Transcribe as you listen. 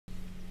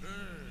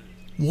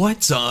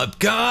What's up,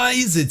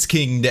 guys? It's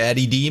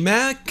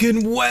KingDaddyDMAC,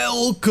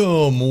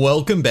 and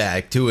welcome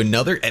back to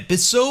another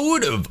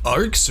episode of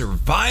Ark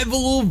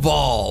Survival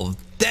Evolved.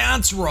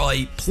 That's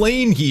right,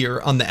 playing here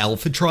on the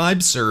Alpha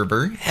Tribe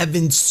server,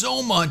 having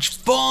so much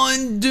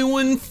fun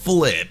doing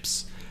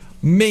flips.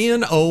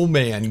 Man, oh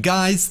man,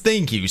 guys,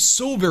 thank you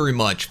so very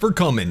much for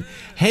coming,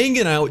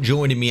 hanging out,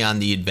 joining me on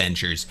the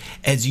adventures.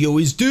 As you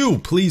always do,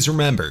 please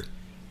remember,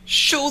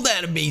 show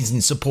that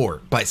amazing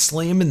support by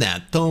slamming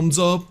that thumbs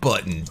up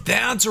button.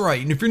 That's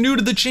right, and if you're new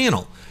to the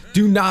channel,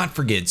 do not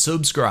forget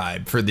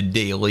subscribe for the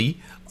daily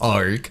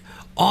Ark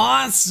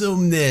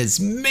awesomeness.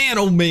 Man,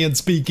 oh man,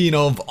 speaking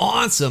of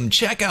awesome,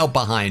 check out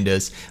behind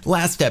us.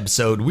 Last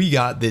episode, we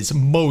got this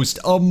most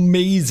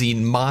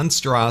amazing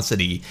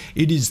monstrosity.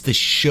 It is the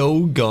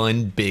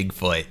Shogun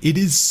Bigfoot. It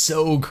is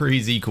so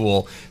crazy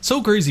cool,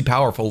 so crazy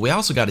powerful. We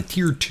also got a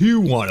tier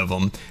 2 one of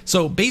them.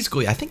 So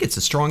basically, I think it's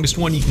the strongest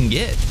one you can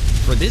get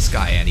for this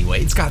guy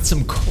anyway. It's got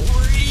some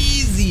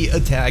crazy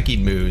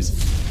attacking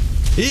moves.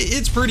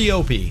 It's pretty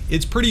OP.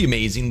 It's pretty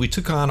amazing. We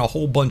took on a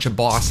whole bunch of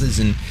bosses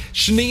and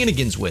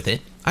shenanigans with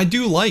it. I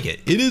do like it.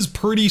 It is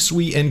pretty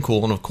sweet and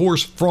cool, and of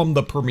course from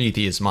the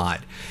Prometheus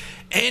mod.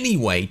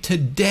 Anyway,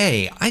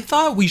 today I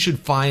thought we should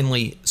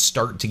finally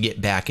start to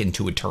get back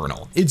into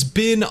Eternal. It's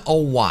been a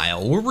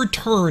while. We're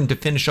returned to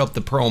finish up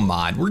the Pro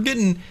mod.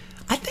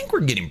 I think we're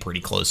getting pretty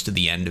close to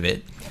the end of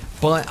it.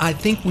 But I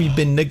think we've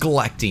been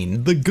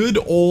neglecting the good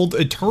old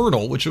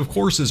Eternal, which of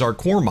course is our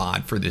core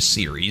mod for this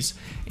series.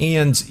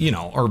 And, you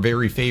know, our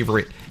very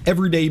favorite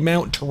everyday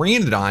mount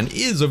Pteranodon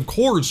is of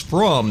course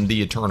from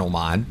the Eternal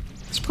mod.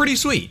 It's pretty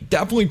sweet,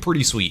 definitely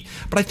pretty sweet.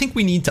 But I think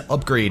we need to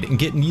upgrade and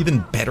get an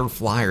even better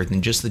flyer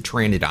than just the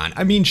Pteranodon.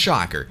 I mean,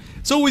 shocker.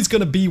 It's always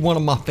gonna be one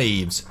of my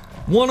faves.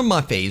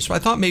 So I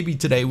thought maybe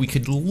today we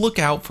could look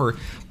out for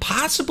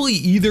possibly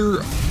either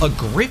a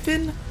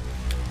Griffin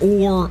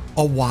or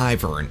a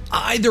Wyvern.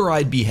 Either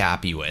I'd be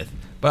happy with,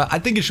 but I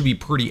think it should be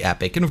pretty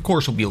epic. And of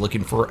course we'll be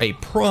looking for a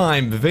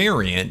Prime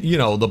variant, you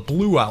know, the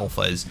blue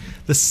alphas,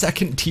 the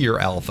second tier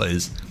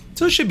alphas.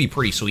 So it should be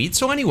pretty sweet.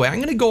 So anyway,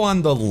 I'm gonna go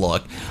on the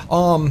look,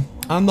 on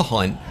the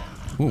hunt.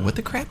 Ooh, what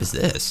the crap is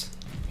this?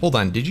 Hold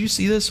on, did you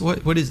see this?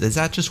 What is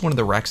that just one of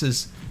the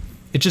Rexes?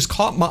 It just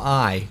caught my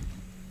eye.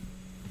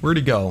 Where'd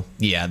it go?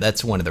 Yeah,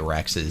 that's one of the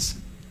Rexes.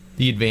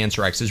 The advanced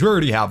Rexes, we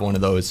already have one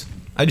of those.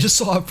 I just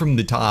saw it from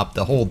the top,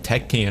 the whole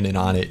tech cannon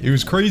on it. It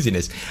was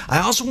craziness. I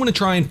also want to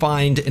try and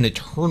find an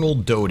Eternal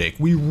Doedic.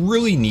 We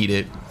really need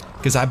it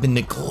because I've been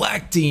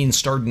neglecting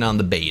starting on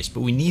the base,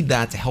 but we need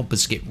that to help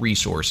us get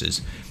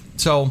resources.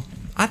 So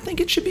I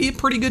think it should be a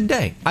pretty good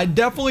day. I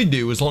definitely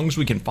do, as long as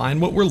we can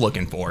find what we're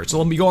looking for. So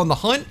let me go on the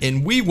hunt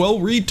and we will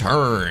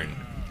return.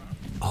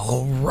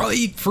 All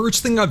right,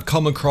 first thing I've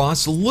come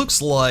across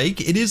looks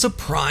like it is a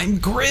Prime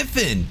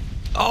Griffin.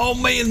 Oh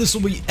man, this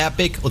will be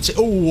epic. Let's see.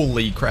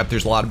 Holy crap,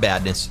 there's a lot of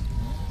badness.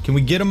 Can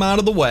we get him out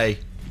of the way?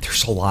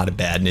 There's a lot of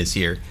badness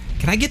here.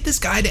 Can I get this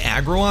guy to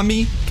aggro on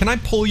me? Can I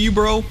pull you,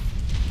 bro?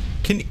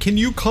 Can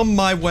you come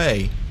my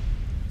way?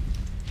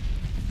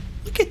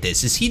 Look at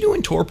this. Is he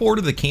doing torpor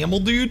to the camel,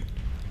 dude?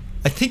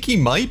 I think he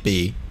might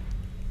be.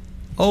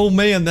 Oh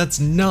man, that's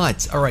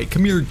nuts. All right,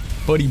 come here,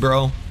 buddy, bro.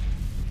 All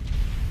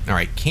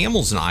right,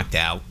 camel's knocked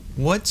out.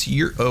 What's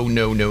your... Oh,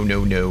 no.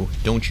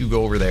 Don't you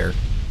go over there.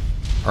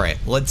 All right,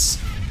 let's...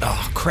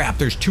 Oh, crap,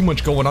 there's too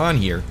much going on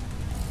here.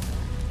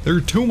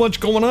 There's too much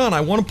going on.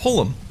 I want to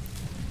pull him.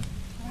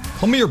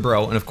 Come here,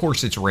 bro. And of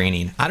course, it's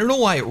raining. I don't know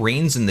why it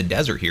rains in the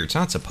desert here. It's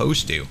not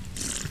supposed to.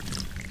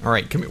 All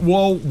right, come here.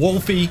 Whoa,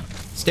 Wolfie.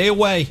 Stay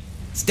away.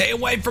 Stay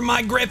away from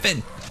my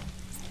Griffin.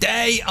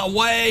 Stay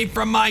away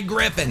from my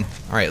Griffin.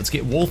 All right, let's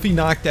get Wolfie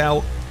knocked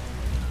out.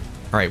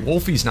 All right,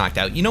 Wolfie's knocked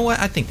out. You know what?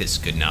 I think this is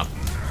good enough.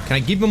 Can I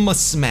give him a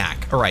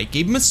smack? All right,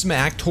 gave him a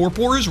smack.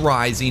 Torpor is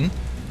rising.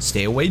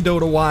 Stay away,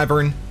 Dodo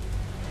Wyvern.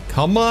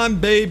 Come on,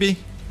 baby.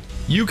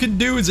 You can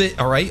do it.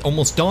 All right,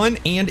 almost done,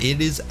 and it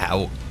is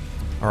out.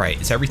 All right,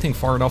 is everything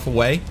far enough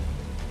away?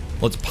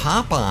 Let's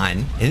pop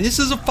on, and this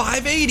is a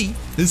 580.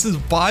 This is a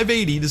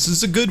 580. This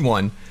is a good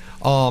one.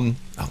 Oh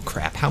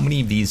crap, how many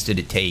of these did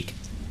it take?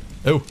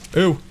 Oh,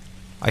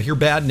 I hear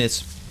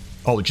badness.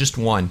 Oh, just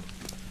one.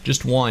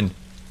 Just one.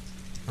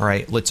 All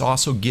right, let's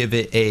also give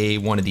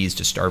it one of these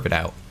to starve it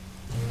out.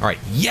 All right,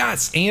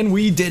 yes, and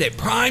we did it.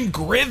 Prime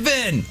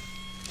Griffin.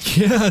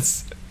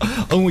 Yes.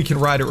 Oh, we can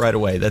ride it right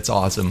away. That's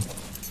awesome.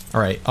 All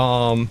right.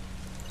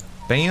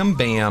 Bam,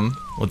 bam.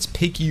 Let's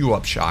pick you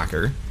up,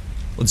 Shocker.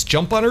 Let's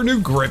jump on our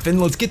new Griffin.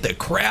 Let's get the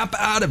crap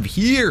out of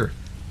here.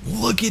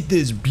 Look at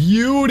this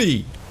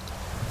beauty.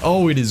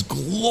 Oh, it is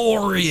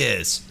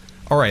glorious.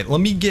 All right,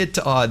 let me get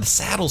the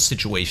saddle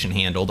situation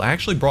handled. I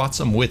actually brought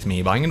some with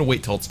me, but I'm going to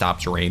wait till it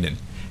stops raining.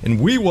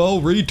 And we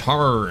will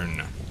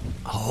return.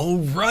 All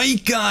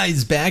right,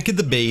 guys, back at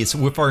the base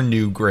with our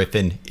new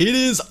Griffin. It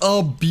is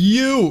a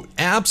beaut,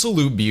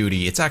 absolute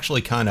beauty. It's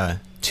actually kind of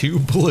too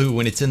blue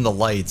when it's in the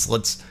lights.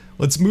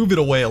 Let's move it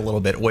away a little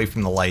bit, away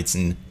from the lights,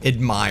 and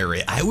admire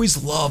it. I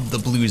always love the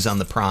blues on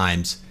the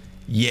primes.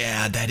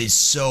 Yeah, that is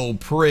so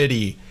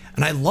pretty.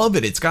 And I love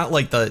it. It's got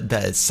like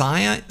the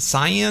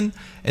cyan,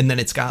 and then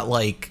it's got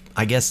like,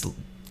 I guess,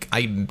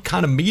 I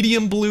kind of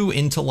medium blue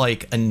into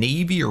like a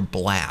navy or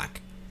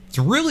black. It's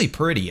really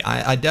pretty.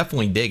 I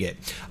definitely dig it.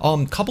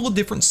 Couple of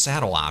different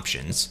saddle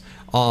options.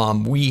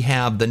 We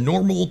have the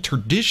normal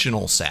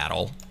traditional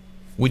saddle,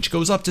 which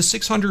goes up to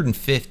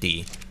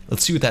 650.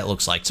 Let's see what that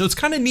looks like. So it's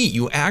kind of neat.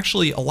 You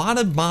actually, a lot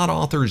of mod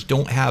authors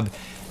don't have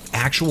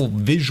actual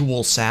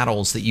visual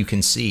saddles that you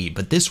can see,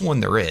 but this one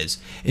there is.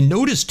 And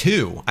notice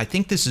too, I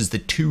think this is the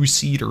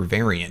 2-seater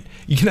variant.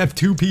 You can have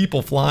 2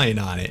 people flying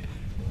on it.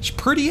 It's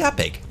pretty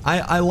epic.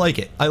 I like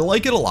it. I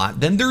like it a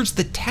lot. Then there's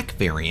the tech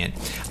variant.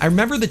 I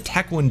remember the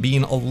tech one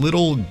being a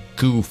little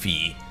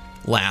goofy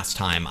last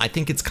time. I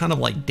think it's kind of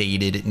like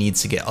dated. It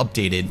needs to get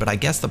updated, but I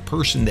guess the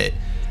person that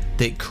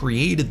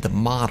created the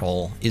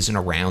model isn't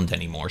around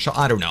anymore. So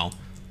I don't know.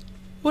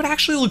 Well, it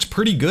actually looks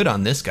pretty good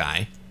on this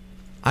guy.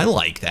 I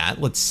like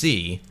that. Let's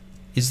see.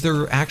 Is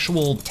there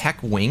actual tech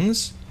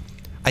wings?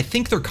 I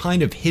think they're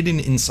kind of hidden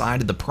inside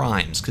of the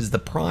primes because the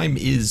prime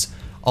is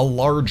a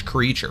large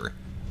creature.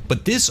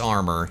 But this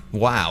armor,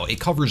 wow, it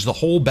covers the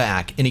whole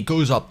back and it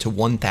goes up to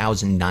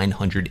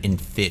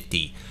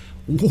 1,950.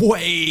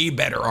 Way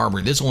better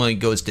armor. This only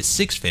goes to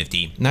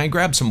 650. Now I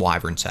grabbed some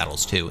Wyvern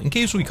saddles too, in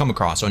case we come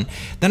across one.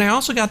 Then I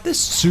also got this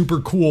super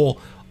cool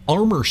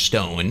armor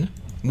stone,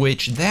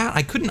 which that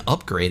I couldn't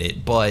upgrade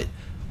it, but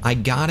I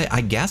got it,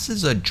 I guess,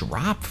 as a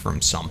drop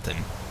from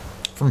something,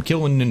 from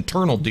killing an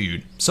internal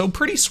dude. So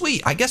pretty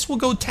sweet. I guess we'll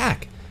go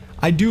tech.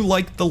 I do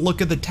like the look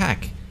of the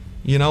tech.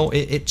 You know,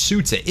 it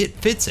suits it. It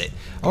fits it.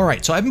 All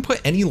right, so I haven't put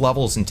any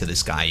levels into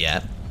this guy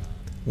yet.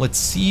 Let's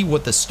see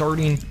what the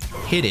starting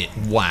hit it.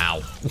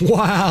 Wow.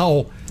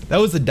 Wow.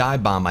 That was the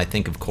dive bomb, I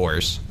think, of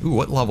course. Ooh,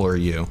 what level are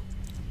you?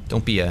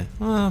 Don't be a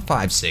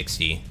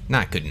 560.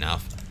 Not good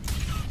enough.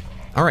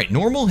 All right,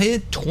 normal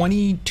hit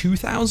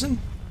 22,000.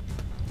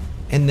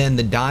 And then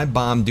the dive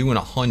bomb doing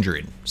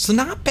 100. So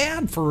not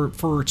bad for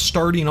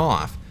starting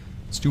off.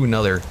 Let's do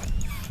another.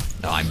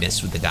 Oh, I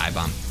missed with the dive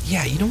bomb.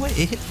 Yeah, you know what?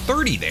 It hit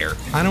 30 there.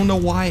 I don't know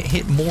why it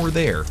hit more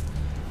there.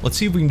 Let's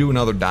see if we can do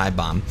another dive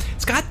bomb.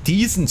 It's got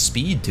decent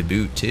speed to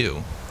boot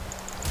too.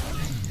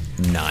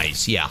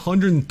 Nice. Yeah,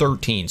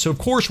 113. So of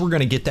course we're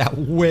gonna get that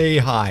way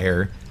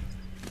higher,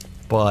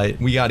 but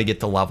we got to get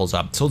the levels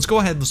up. So let's go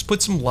ahead. Let's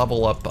put some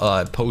level up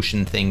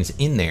potion things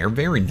in there.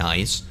 Very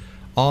nice.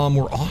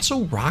 We're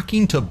also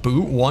rocking to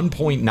boot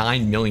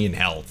 1.9 million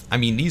health. I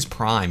mean, these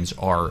primes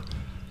are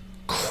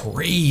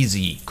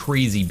crazy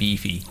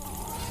beefy.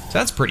 So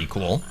that's pretty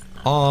cool.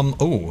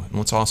 Oh, and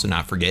let's also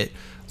not forget.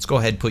 Let's go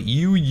ahead and put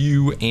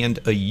you, and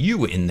a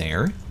U in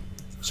there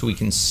so we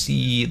can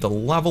see the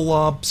level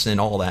ups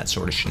and all that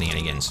sort of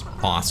shenanigans.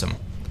 Awesome.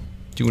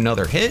 Do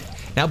another hit.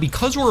 Now,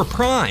 because we're a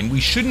prime, we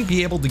shouldn't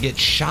be able to get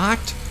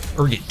shocked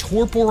or get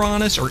torpor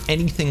on us or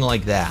anything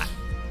like that.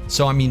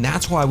 So, I mean,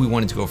 that's why we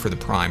wanted to go for the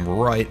prime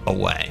right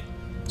away.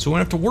 So we don't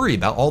have to worry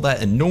about all that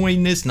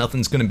annoyingness.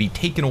 Nothing's going to be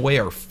taking away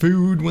our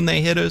food when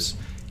they hit us.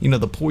 You know,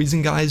 the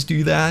poison guys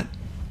do that.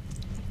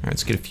 All right,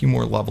 let's get a few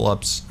more level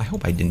ups. I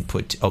hope I didn't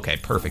put... Okay,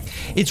 perfect.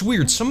 It's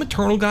weird. Some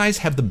Eternal guys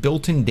have the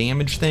built-in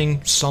damage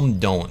thing. Some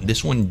don't.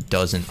 This one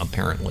doesn't,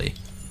 apparently.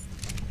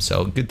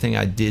 So, good thing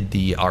I did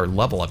our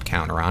level up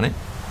counter on it.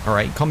 All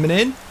right, coming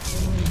in.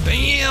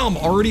 Bam!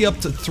 Already up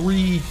to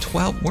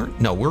 312.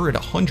 We're at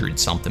 100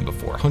 something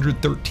before.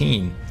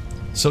 113.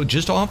 So,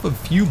 just off a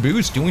few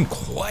boosts, doing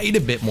quite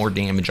a bit more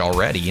damage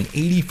already. An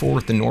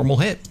 84th the normal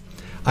hit.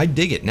 I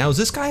dig it. Now, does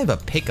this guy have a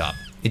pickup?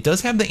 It does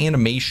have the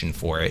animation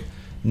for it.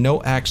 No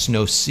X,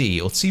 no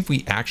C. Let's see if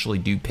we actually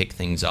do pick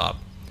things up.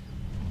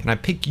 Can I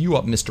pick you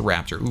up, Mr.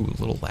 Raptor? Ooh, a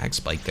little lag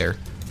spike there.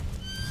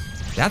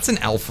 That's an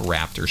Alpha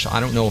Raptor, so I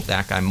don't know if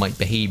that guy might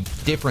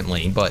behave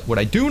differently, but what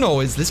I do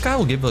know is this guy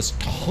will give us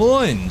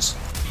tons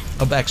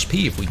of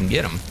XP if we can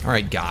get him. All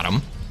right, got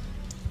him.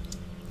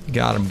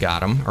 Got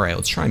him. All right,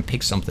 let's try and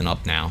pick something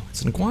up now.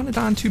 Is an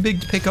Iguanodon too big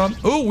to pick up?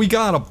 Oh, we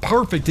got him.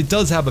 Perfect. It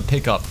does have a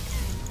pickup.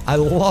 I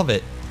love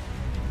it.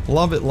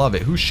 Love it, love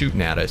it. Who's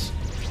shooting at us?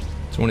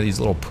 It's one of these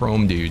little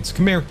prome dudes.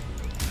 Come here.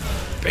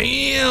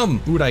 Bam!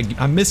 Ooh,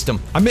 I missed him.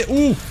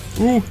 Ooh,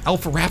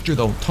 Alpha Raptor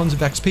though. Tons of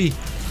XP.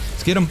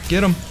 Let's get him,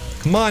 get him.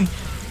 Come on.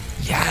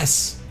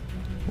 Yes.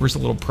 Where's the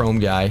little prome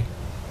guy?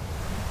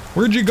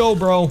 Where'd you go,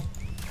 bro? All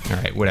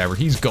right, whatever.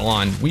 He's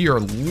gone. We are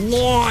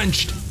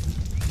launched.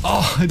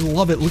 Oh, I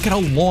love it. Look at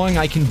how long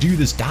I can do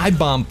this dive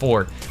bomb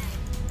for.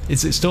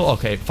 Is it still?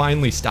 Okay,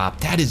 finally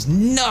stopped. That is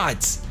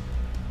nuts.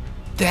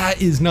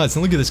 That is nuts.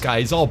 And look at this guy.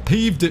 He's all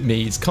peeved at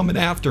me. He's coming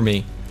after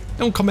me.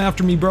 Don't come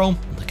after me, bro.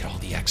 Look at all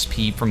the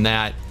XP from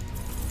that.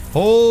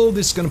 Oh,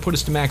 this is going to put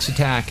us to max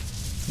attack.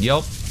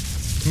 Yup.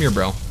 Come here,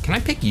 bro. Can I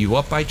pick you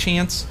up by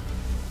chance?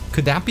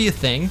 Could that be a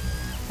thing?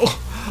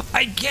 Oh,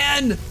 I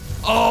can.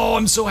 Oh,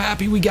 I'm so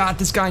happy we got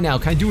this guy now.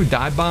 Can I do a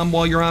dive bomb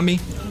while you're on me?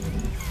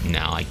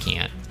 No, I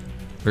can't.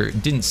 Or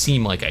it didn't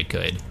seem like I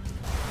could.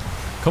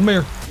 Come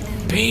here.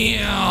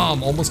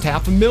 Bam! Almost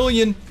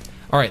 500,000.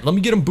 All right, let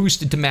me get him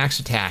boosted to max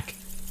attack.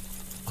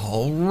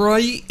 All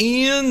right,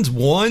 and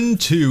 1,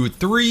 2,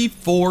 3,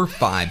 4,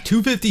 5.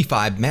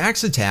 255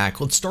 max attack.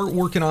 Let's start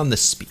working on the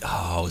speed.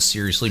 Oh,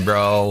 seriously,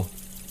 bro.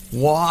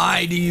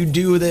 Why do you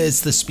do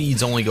this? The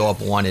speeds only go up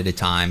one at a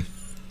time.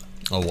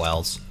 Oh,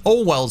 wells.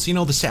 Oh, wells. You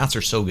know, the stats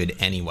are so good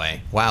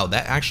anyway. Wow,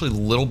 that actually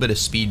little bit of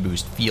speed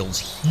boost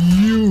feels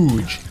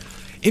huge.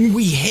 And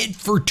we hit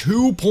for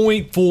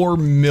 2.4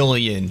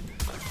 million.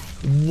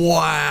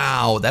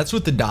 Wow, that's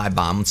with the dive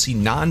bomb. Let's see,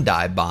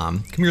 non-dive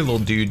bomb. Come here, little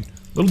dude.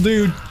 Little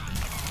dude.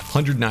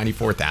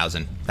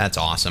 194,000. That's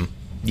awesome.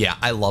 Yeah,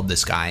 I love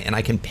this guy, and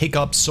I can pick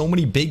up so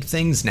many big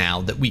things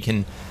now that we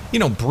can, you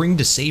know, bring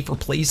to safer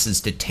places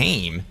to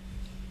tame.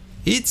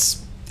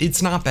 It's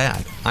not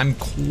bad. I'm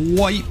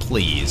quite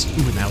pleased.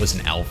 Ooh, and that was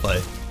an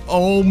alpha.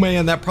 Oh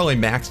man, that probably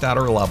maxed out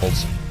our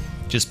levels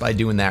just by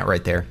doing that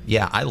right there.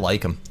 Yeah, I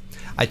like him.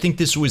 I think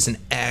this was an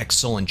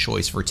excellent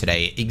choice for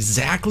today.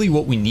 Exactly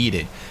what we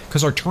needed,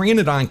 because our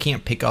Pteranodon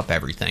can't pick up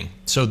everything.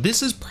 So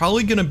this is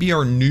probably going to be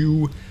our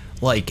new,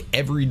 like,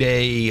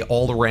 everyday,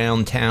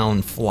 all-around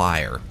town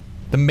flyer.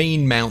 The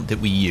main mount that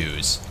we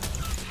use.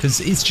 Because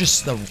it's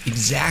just the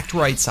exact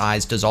right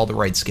size, does all the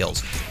right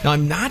skills. Now,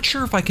 I'm not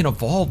sure if I can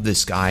evolve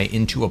this guy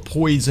into a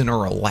poison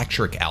or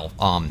electric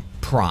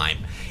prime.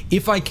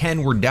 If I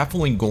can, we're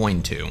definitely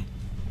going to.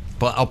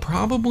 But I'll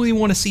probably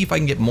want to see if I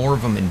can get more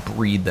of them and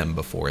breed them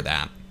before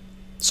that.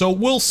 So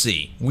we'll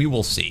see. We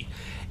will see.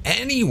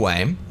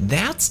 Anyway,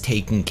 that's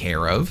taken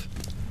care of.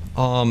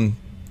 I'm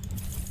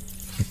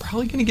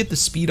probably going to get the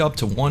speed up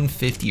to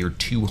 150 or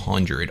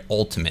 200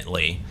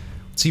 ultimately.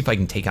 Let's see if I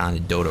can take on a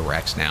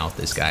Doedic now with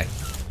this guy.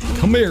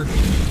 Come here.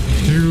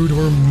 Dude,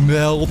 we're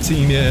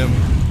melting him.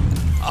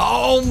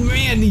 Oh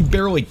man, he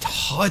barely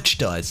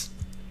touched us.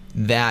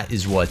 That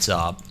is what's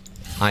up.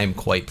 I am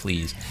quite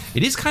pleased.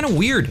 It is kind of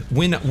weird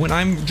when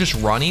I'm just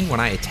running,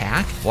 when I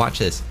attack. Watch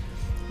this.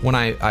 When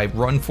I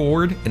run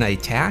forward and I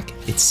attack,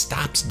 it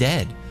stops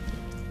dead.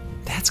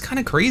 That's kind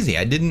of crazy.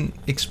 I didn't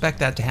expect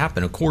that to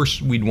happen. Of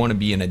course, we'd want to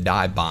be in a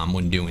dive bomb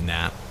when doing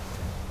that.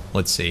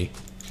 Let's see.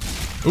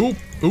 Oop,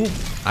 oop.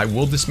 I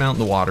will dismount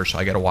in the water, so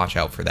I got to watch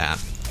out for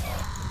that.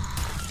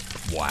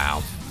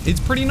 Wow. It's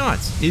pretty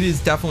nuts. It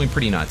is definitely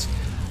pretty nuts.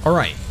 All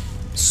right.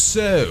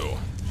 So,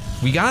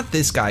 we got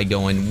this guy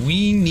going.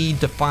 We need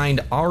to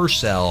find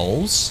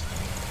ourselves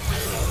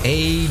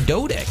a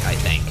Doedic, I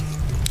think.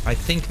 I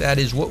think that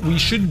is what we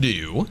should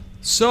do.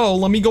 So,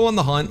 let me go on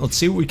the hunt. Let's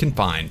see what we can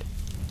find.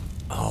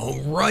 All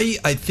right,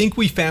 I think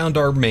we found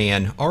our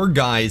man, our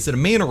guy. Is it a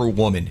man or a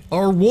woman?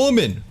 Our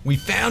woman. We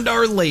found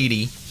our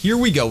lady. Here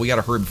we go. We got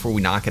to hurry before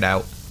we knock it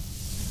out.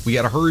 We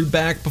got to hurry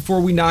back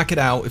before we knock it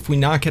out. If we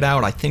knock it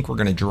out, I think we're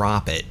going to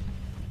drop it.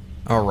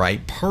 All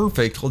right,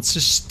 perfect. Let's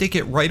just stick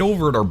it right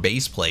over at our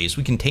base place.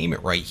 We can tame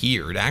it right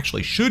here. It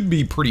actually should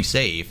be pretty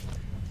safe.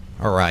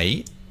 All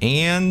right,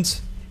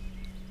 and...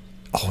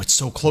 oh, it's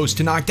so close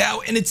to knocked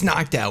out, and it's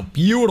knocked out.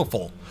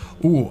 Beautiful.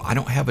 Ooh, I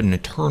don't have an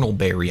Eternal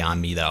Berry on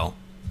me, though.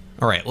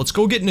 All right, let's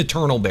go get an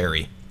Eternal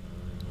Berry.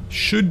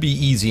 Should be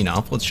easy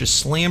enough. Let's just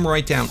slam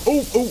right down.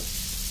 Oh, oh,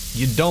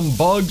 you dumb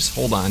bugs.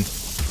 Hold on.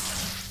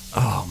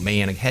 Oh,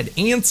 man, I had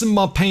ants in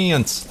my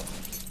pants.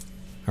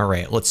 All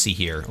right, let's see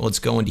here. Let's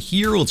go into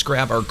here. Let's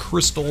grab our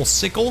crystal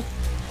sickle.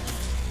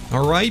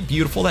 All right,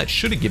 beautiful. That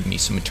should have given me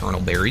some Eternal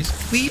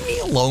Berries. Leave me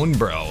alone,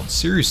 bro.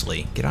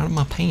 Seriously, get out of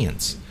my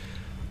pants.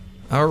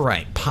 All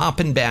right,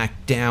 popping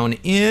back down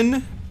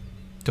in.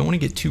 Don't want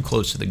to get too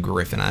close to the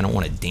Griffin. I don't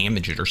want to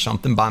damage it or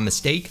something by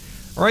mistake.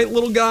 All right,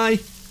 little guy,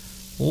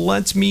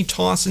 let me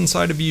toss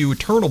inside of you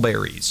Eternal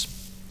Berries.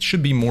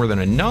 Should be more than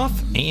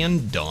enough,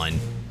 and done.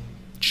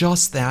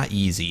 Just that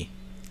easy.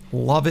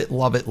 Love it,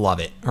 love it, love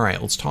it. All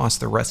right, let's toss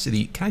the rest of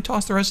the... can I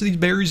toss the rest of these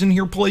berries in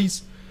here,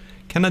 please?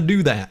 Can I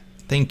do that?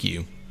 Thank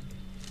you.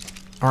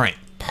 All right,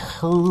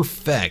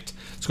 perfect.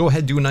 Let's go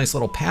ahead and do a nice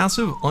little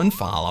passive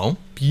unfollow.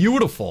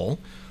 Beautiful.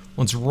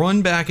 Let's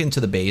run back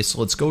into the base.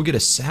 Let's go get a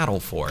saddle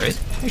for it.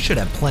 I should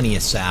have plenty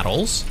of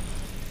saddles.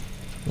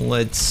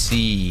 Let's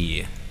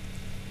see.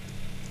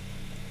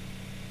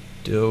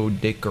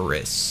 Doedic.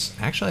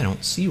 Actually, I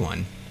don't see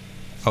one.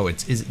 Oh,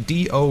 is it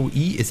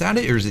D-O-E? Is that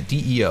it, or is it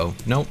D-E-O?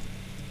 Nope.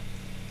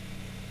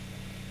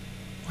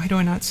 Why do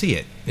I not see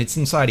it? It's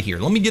inside of here.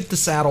 Let me get the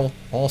saddle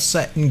all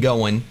set and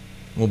going.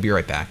 We'll be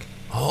right back.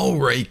 All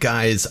right,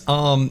 guys.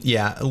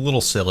 Yeah, a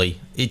little silly.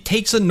 It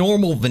takes a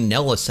normal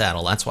vanilla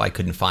saddle. That's why I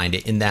couldn't find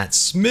it in that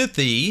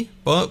smithy,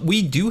 but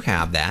we do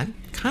have that.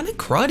 Kind of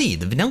cruddy.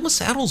 The vanilla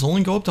saddles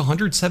only go up to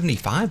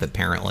 175,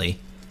 apparently.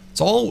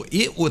 It's all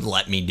it would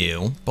let me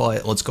do,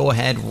 but let's go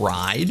ahead,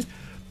 ride.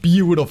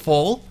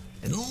 Beautiful.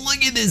 And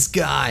look at this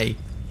guy.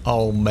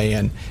 Oh,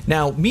 man.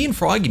 Now, me and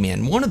Froggy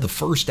Man, one of the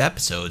first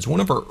episodes, one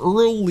of our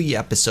early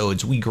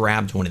episodes, we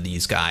grabbed one of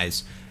these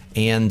guys.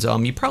 And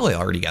you probably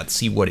already got to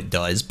see what it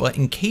does, but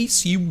in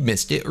case you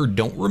missed it or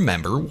don't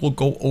remember, we'll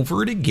go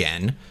over it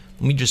again.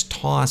 Let me just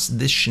toss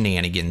this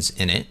shenanigans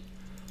in it.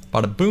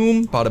 Bada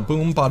boom, bada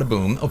boom, bada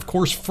boom. Of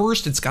course,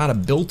 first it's got a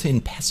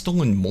built-in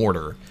pestle and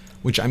mortar,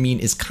 which I mean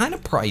is kind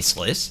of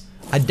priceless.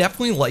 I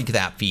definitely like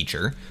that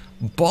feature,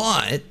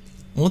 but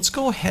let's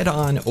go head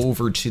on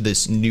over to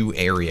this new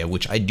area,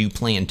 which I do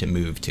plan to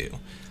move to.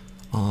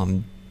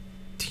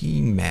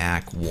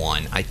 Dmac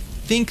 1. I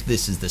think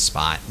this is the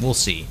spot. We'll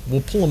see.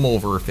 We'll pull him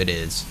over if it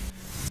is.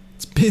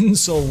 It's been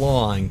so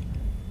long.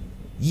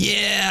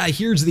 Yeah,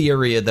 here's the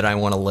area that I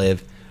want to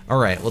live. All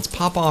right, let's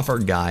pop off our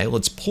guy.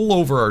 Let's pull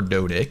over our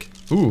Doedic.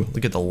 Ooh,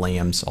 look at the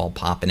lambs all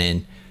popping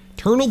in.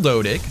 Eternal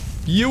Doedic.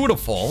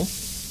 Beautiful.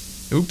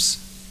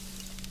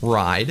 Oops.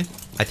 Ride.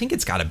 I think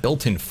it's got a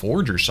built-in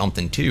forge or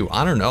something too.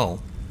 I don't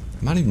know.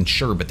 I'm not even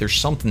sure, but there's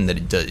something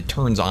that it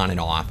turns on and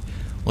off.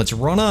 Let's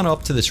run on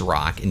up to this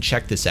rock and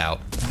check this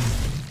out.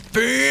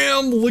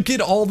 Bam! Look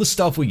at all the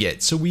stuff we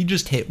get. So we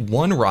just hit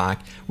one rock.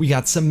 We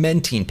got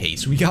cementing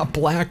paste. We got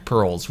black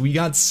pearls. We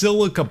got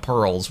silica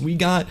pearls. We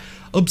got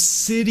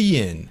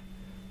obsidian.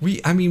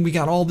 I mean, we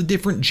got all the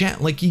different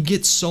like you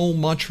get so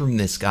much from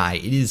this guy.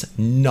 It is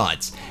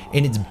nuts.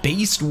 And its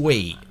base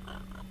weight,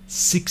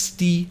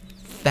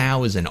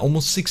 60,000,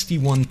 almost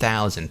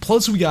 61,000.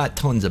 Plus we got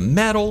tons of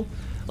metal.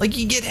 Like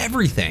you get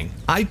everything.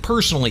 I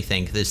personally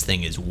think this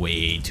thing is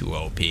way too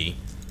OP.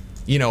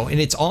 You know, and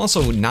it's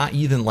also not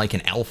even like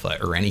an alpha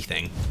or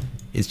anything.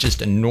 It's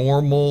just a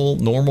normal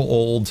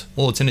old,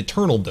 well, it's an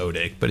eternal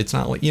Doedic, but it's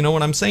not like, you know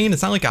what I'm saying?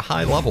 It's not like a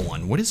high level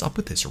one. What is up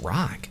with this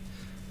rock?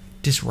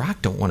 This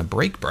rock don't want to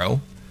break,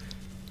 bro.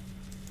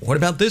 What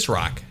about this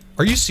rock?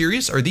 Are you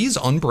serious? Are these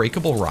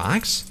unbreakable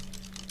rocks?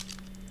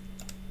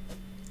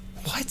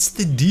 What's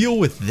the deal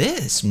with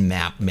this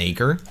map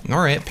maker?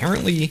 All right,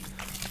 apparently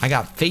I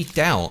got faked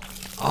out.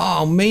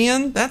 Oh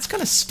man, that's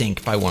gonna stink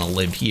if I want to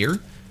live here.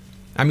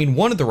 I mean,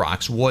 one of the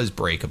rocks was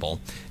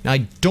breakable. Now, I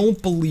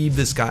don't believe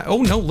this guy...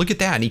 Oh, no, look at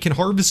that. And he can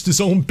harvest his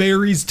own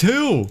berries,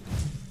 too.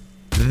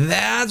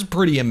 That's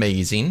pretty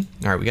amazing.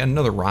 All right, we got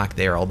another rock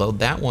there, although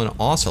that one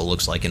also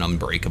looks like an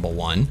unbreakable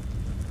one.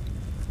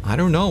 I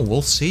don't know.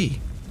 We'll see.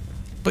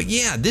 But,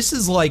 yeah, this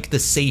is like the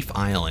safe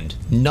island.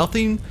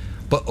 Nothing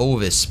but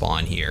Ovis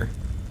spawn here.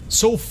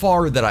 So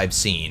far that I've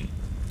seen.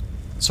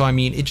 So, I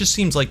mean, it just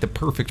seems like the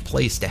perfect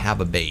place to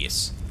have a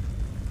base.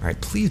 All right,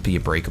 please be a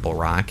breakable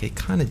rock. It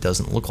kind of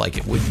doesn't look like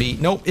it would be.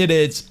 Nope, it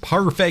is.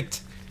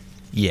 Perfect.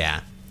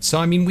 Yeah. So,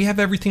 I mean, we have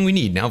everything we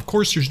need. Now, of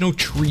course, there's no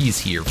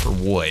trees here for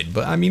wood,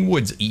 but, I mean,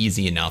 wood's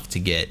easy enough to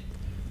get.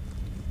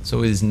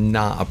 So it is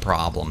not a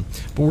problem.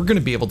 But we're going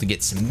to be able to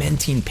get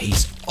cementing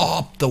paste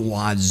up the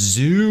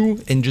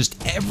wazoo and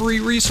just every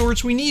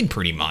resource we need,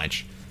 pretty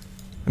much.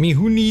 I mean,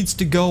 who needs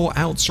to go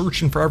out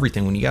searching for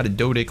everything when you got a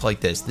Doedic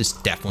like this? This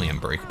is definitely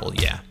unbreakable,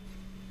 yeah.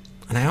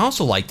 And I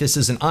also like this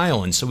as an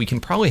island, so we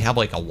can probably have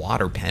like a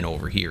water pen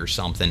over here or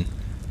something.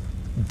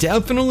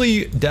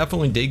 Definitely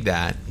dig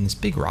that. And this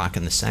big rock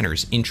in the center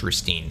is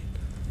interesting,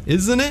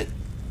 isn't it?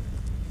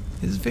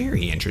 It's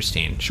very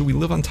interesting. Should we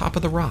live on top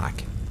of the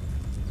rock?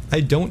 I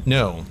don't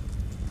know.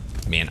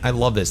 Man, I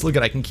love this. Look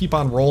at, I can keep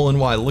on rolling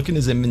while I look in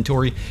his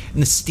inventory.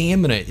 And the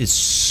stamina is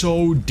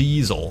so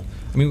diesel.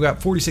 I mean, we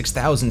got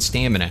 46,000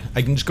 stamina.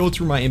 I can just go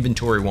through my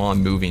inventory while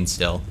I'm moving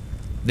still.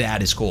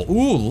 That is cool.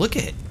 Ooh, look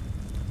at it.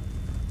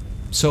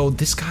 So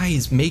this guy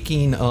is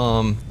making,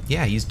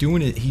 yeah, he's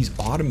doing it. He's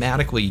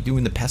automatically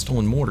doing the pestle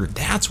and mortar.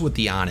 That's what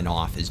the on and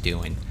off is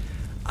doing.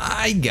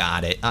 I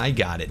got it. I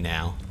got it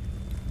now.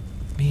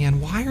 Man,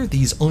 why are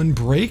these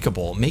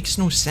unbreakable? It makes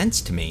no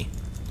sense to me.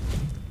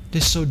 It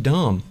is so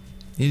dumb.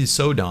 It is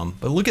so dumb.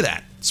 But look at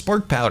that.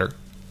 Spark powder.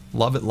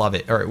 Love it, love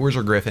it. All right, where's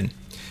our Griffin?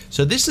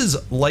 So this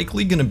is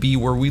likely going to be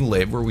where we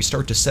live, where we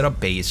start to set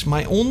up base.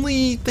 My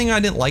only thing I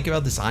didn't like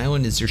about this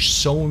island is there's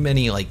so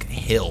many, like,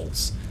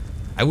 hills.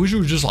 I wish it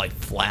was just like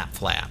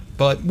flat,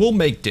 but we'll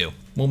make do.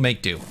 We'll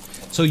make do.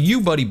 So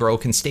you, buddy bro,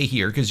 can stay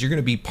here because you're going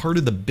to be part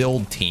of the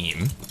build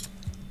team.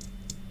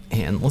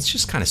 And let's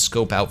just kind of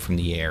scope out from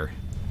the air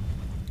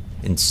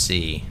and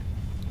see.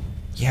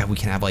 Yeah, we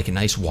can have like a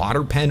nice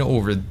water pen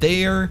over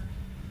there.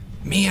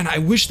 Man, I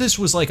wish this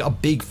was like a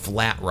big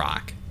flat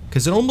rock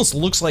because it almost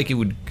looks like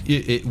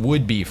it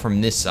would be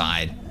from this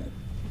side,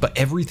 but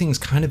everything's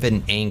kind of at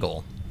an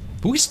angle.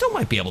 But we still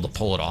might be able to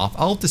pull it off.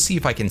 I'll have to see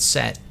if I can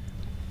set.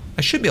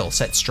 I should be able to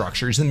set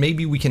structures, and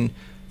maybe we can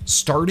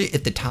start it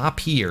at the top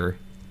here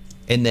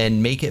and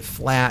then make it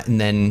flat, and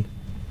then,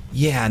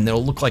 yeah, and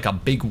it'll look like a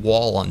big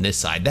wall on this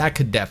side. That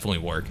could definitely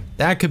work.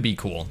 That could be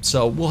cool.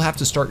 So we'll have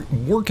to start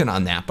working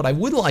on that, but I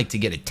would like to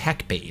get a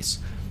tech base.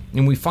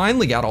 And we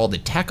finally got all the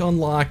tech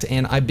unlocked,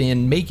 and I've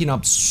been making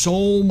up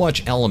so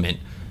much element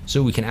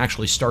so we can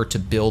actually start to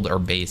build our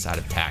base out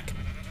of tech.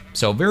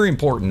 So very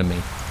important to me.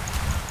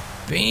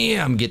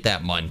 Bam, get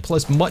that mutton.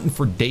 Plus mutton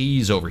for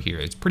days over here.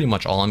 It's pretty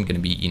much all I'm going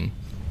to be eating.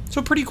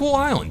 So pretty cool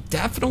island.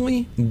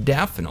 Definitely.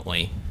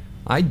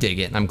 I dig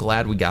it, and I'm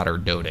glad we got our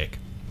Doedic.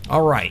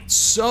 All right,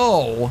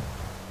 so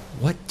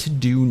what to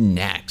do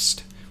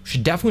next? We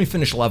should definitely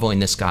finish leveling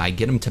this guy,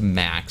 get him to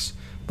max.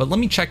 But let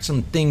me check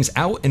some things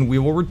out, and we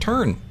will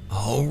return.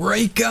 All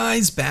right,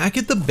 guys, back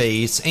at the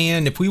base,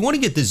 and if we want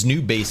to get this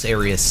new base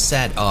area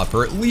set up,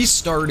 or at least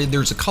started,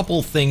 there's a couple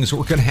of things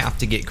we're gonna have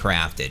to get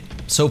crafted.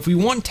 So if we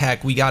want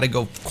tech, we gotta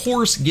go, of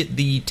course, get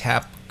the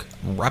tech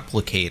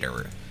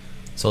replicator.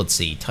 So let's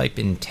see, type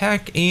in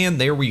tech,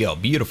 and there we go,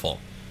 beautiful.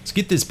 Let's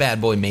get this bad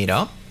boy made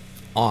up.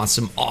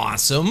 Awesome,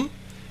 awesome.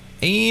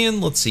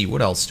 And let's see,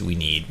 what else do we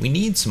need? We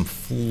need some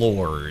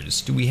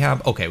floors. Do we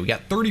have, okay, we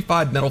got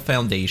 35 metal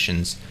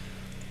foundations.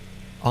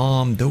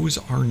 Those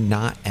are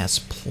not S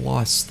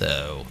plus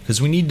though,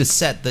 because we need to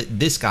set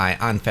this guy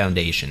on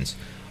foundations.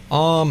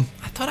 I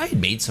thought I had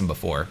made some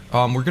before.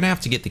 We're gonna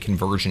have to get the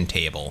conversion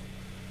table.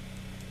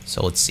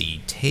 So let's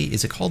see,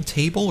 is it called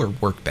table or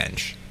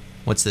workbench?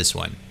 What's this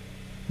one?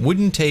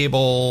 Wooden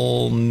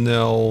table,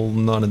 no,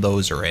 none of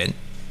those are in.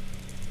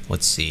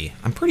 Let's see,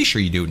 I'm pretty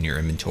sure you do it in your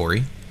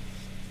inventory.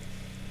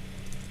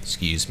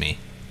 Excuse me.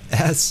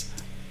 S,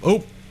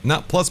 oh,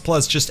 not plus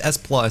plus, just S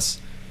plus.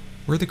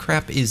 Where the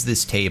crap is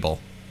this table?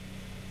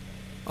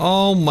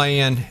 Oh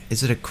man,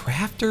 is it a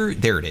crafter?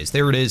 There it is,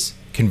 there it is.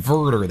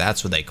 Converter,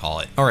 that's what they call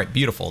it. All right,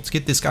 beautiful, let's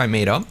get this guy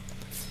made up.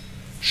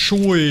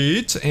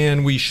 Sweet,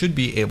 and we should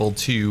be able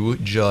to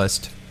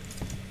just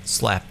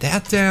slap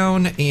that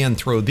down and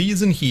throw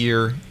these in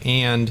here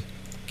and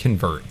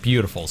convert.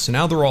 Beautiful, so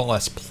now they're all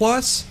S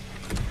plus.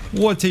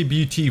 What a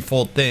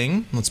beautiful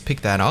thing. Let's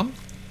pick that up.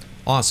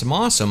 Awesome,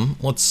 awesome.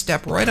 Let's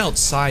step right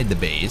outside the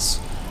base.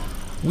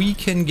 We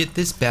can get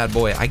this bad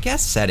boy, I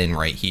guess, set in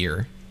right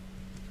here.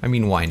 I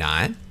mean, why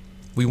not?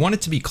 We want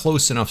it to be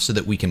close enough so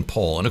that we can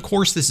pull. And of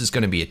course, this is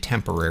going to be a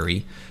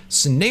temporary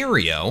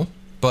scenario,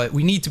 but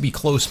we need to be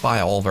close by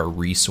all of our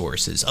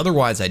resources.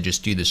 Otherwise, I'd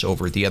just do this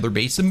over at the other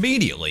base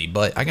immediately,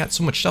 but I got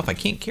so much stuff I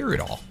can't carry it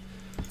all.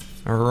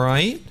 All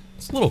right,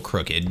 it's a little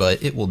crooked,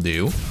 but it will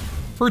do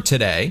for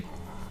today.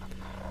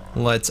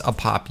 Let's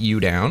pop you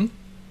down.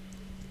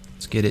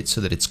 Let's get it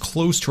so that it's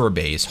close to our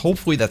base.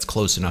 Hopefully that's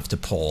close enough to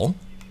pull.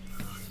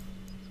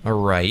 All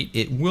right,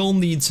 it will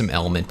need some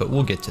element, but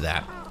we'll get to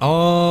that.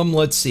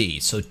 Let's see,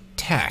 so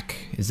tech,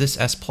 is this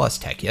S plus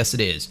tech? Yes,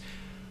 it is.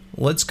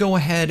 Let's go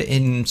ahead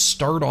and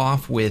start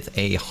off with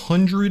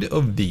 100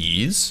 of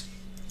these.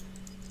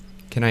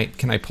 Can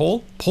I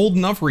pull? Pulled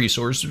enough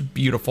resources,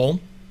 beautiful.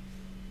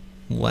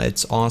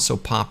 Let's also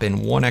pop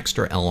in 1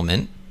 extra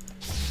element.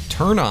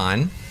 Turn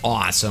on,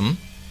 awesome.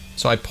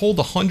 So I pulled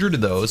 100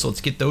 of those,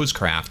 let's get those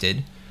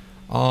crafted.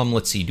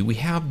 Let's see, do we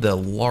have the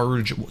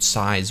large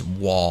size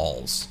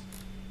walls?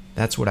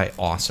 That's what I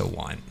also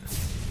want.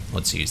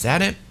 Let's see, is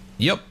that it?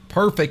 Yep,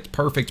 perfect,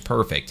 perfect,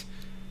 perfect.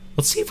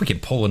 Let's see if we can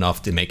pull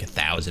enough to make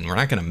 1,000. We're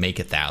not gonna make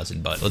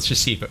 1,000, but let's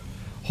just see if it,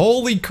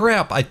 holy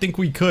crap, I think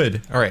we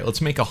could. All right,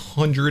 let's make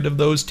 100 of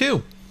those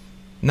too.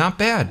 Not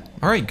bad.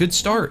 All right, good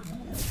start.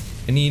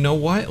 And you know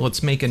what?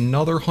 Let's make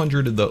another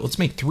 100 of the, let's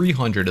make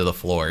 300 of the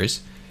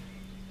floors.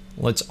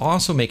 Let's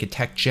also make a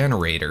tech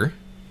generator.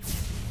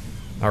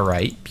 All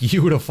right,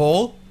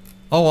 beautiful.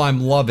 Oh,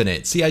 I'm loving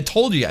it. See, I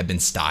told you I've been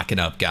stocking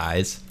up,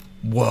 guys.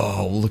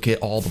 Whoa, look at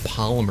all the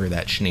polymer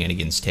that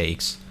shenanigans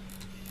takes.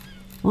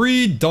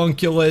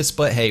 Redunculous,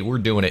 but hey, we're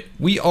doing it.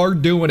 We are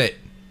doing it.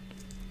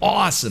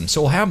 Awesome,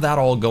 so we'll have that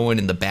all going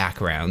in the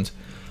background.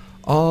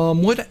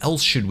 What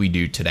else should we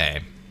do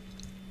today?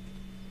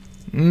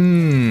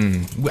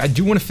 I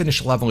do want to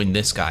finish leveling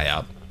this guy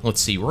up. Let's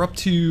see, we're up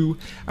to,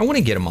 I want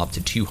to get him up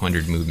to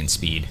 200 movement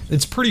speed.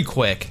 It's pretty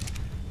quick,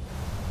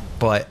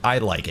 but I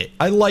like it.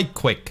 I like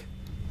quick.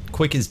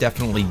 Quick is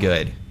definitely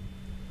good.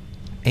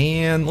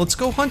 And let's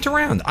go hunt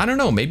around. I don't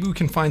know, maybe we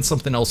can find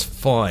something else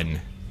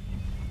fun.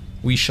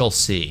 We shall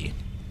see.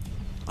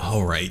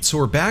 All right, so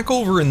we're back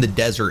over in the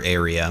desert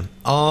area.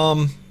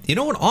 You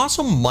know what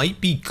also might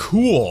be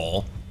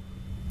cool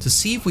to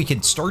see if we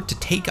can start to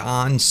take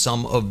on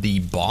some of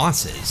the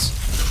bosses.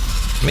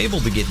 I'm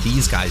able to get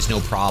these guys, no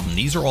problem.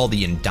 These are all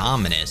the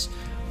Indominus,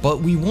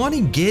 but we want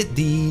to get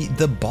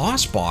the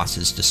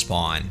bosses to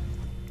spawn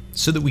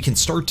so that we can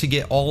start to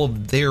get all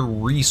of their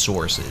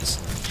resources.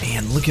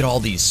 Man, look at all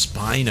these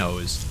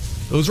Spinos.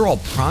 Those are all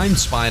Prime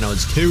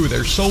Spinos too.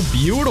 They're so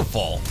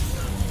beautiful.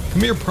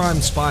 Come here, Prime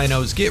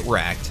Spinos, get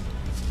wrecked.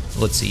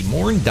 Let's see,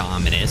 more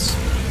Indominus.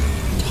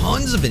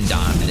 Tons of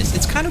Indominus.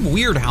 It's kind of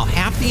weird how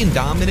half the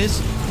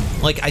Indominus,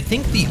 like, I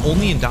think the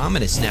only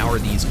Indominus now are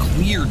these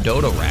clear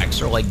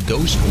Doedics, or like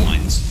ghost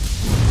ones.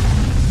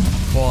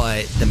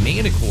 But the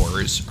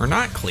Manticores are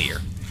not clear.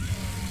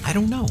 I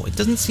don't know, it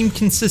doesn't seem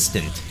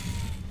consistent.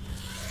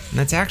 And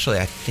that's actually,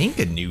 I think,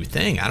 a new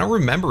thing. I don't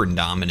remember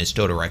Indominus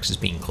Doedics as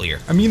being clear.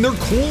 I mean, they're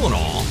cool and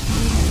all.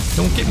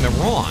 Don't get me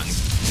wrong.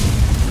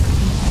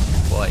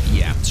 But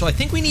yeah, so I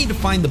think we need to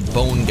find the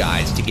bone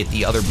guys to get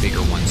the other bigger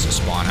ones to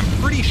spawn.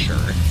 I'm pretty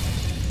sure.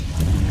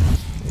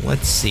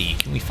 Let's see,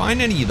 can we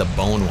find any of the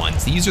bone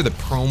ones? These are the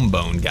Prome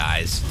Bone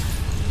guys.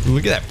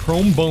 Look at that,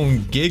 Prome Bone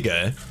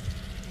Giga.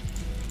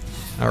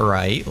 All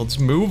right, let's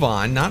move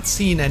on. Not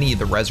seeing any of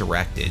the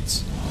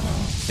Resurrecteds.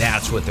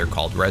 That's what they're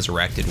called,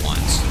 Resurrected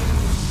ones.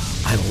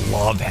 I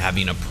love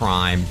having a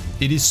Prime.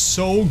 It is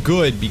so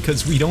good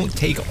because we don't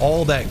take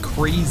all that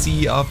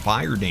crazy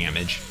fire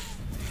damage.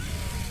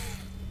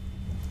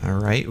 All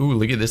right, ooh,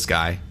 look at this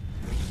guy.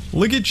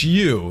 Look at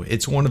you.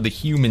 It's one of the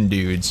human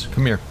dudes.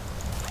 Come here.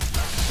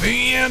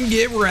 Bam,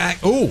 get wrecked.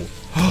 Oh,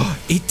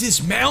 it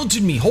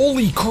dismounted me.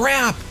 Holy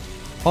crap.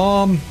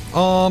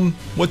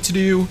 What to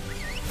do?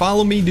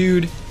 Follow me,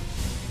 dude.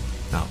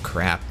 Oh,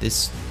 crap.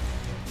 This,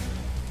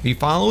 are you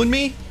following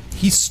me?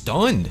 He's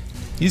stunned.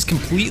 He's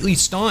completely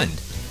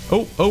stunned.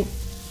 Oh, oh.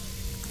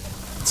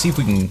 Let's see if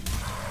we can...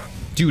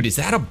 Dude, is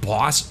that a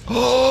boss?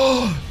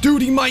 Oh,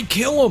 dude, he might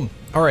kill him.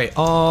 All right,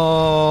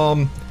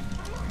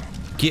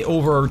 get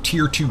over our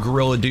tier 2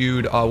 gorilla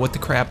dude. What the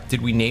crap?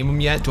 Did we name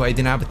him yet? Do I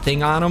didn't have a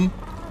thing on him?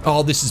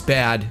 Oh, this is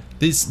bad.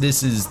 This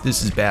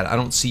is bad. I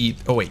don't see...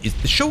 Oh, wait.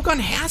 The Shogun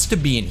has to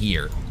be in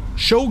here.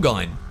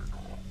 Shogun.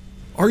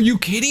 Are you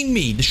kidding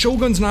me? The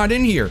Shogun's not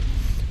in here.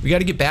 We got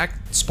to get back.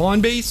 Spawn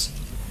base.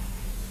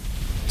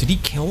 Did he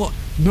kill him?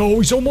 No,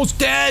 he's almost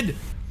dead.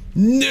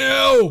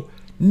 No.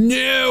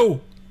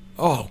 No.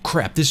 Oh,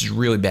 crap. This is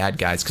really bad,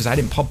 guys, because I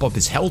didn't pump up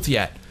his health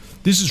yet.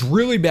 This is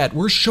really bad.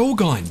 Where's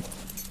Shogun?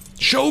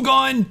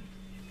 Shogun.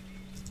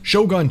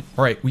 Shogun.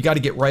 All right. We got to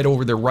get right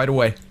over there right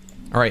away.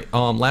 All right.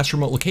 Last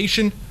remote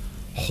location.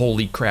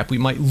 Holy crap. We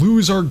might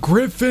lose our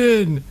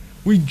Griffin.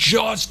 We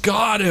just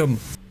got him.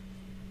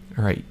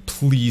 All right.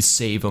 Please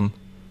save him.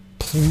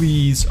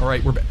 Please. All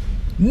right. We're back.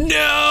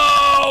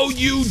 No,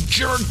 you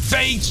jerk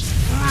face.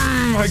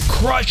 I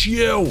crush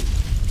you.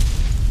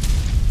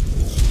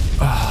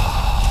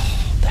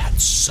 Oh, that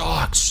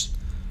sucks.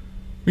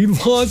 We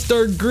lost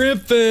our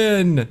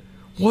Griffin.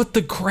 What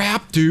the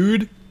crap,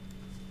 dude?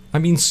 I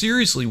mean,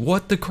 seriously,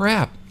 what the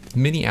crap?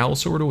 Mini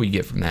Allosaur, what do we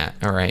get from that?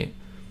 All right.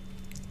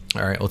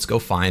 All right, let's go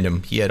find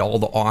him. He had all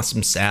the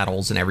awesome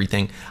saddles and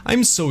everything.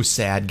 I'm so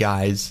sad,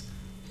 guys.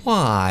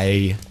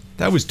 Why?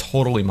 That was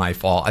totally my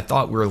fault. I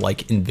thought we were,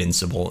 like,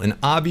 invincible. And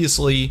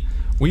obviously,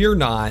 we are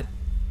not.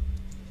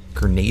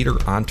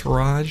 Grenader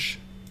Entourage?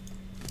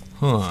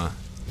 Huh.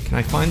 Can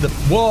I find the...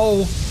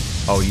 Whoa!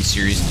 Oh, you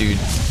serious, dude?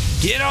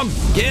 Get him!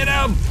 Get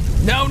him!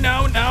 No,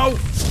 no, no!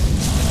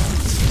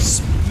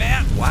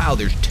 Smack! Wow,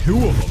 there's 2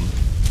 of them.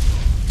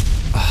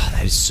 Ah, oh,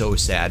 that is so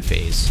sad,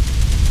 FaZe.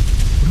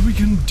 What are we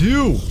gonna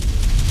do?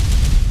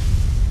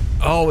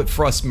 Oh, it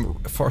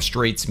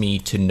frustrates me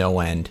to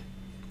no end.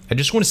 I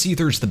just want to see if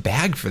there's the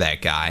bag for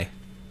that guy.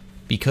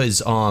 Because,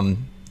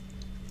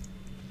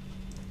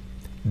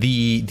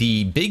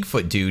 the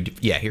Bigfoot dude,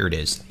 yeah, here it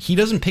is. He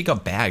doesn't pick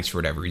up bags for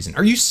whatever reason.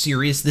 Are you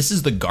serious? This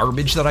is the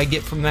garbage that I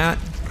get from that?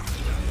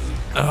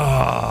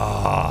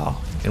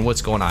 Oh, and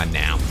what's going on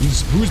now?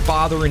 Who's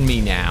bothering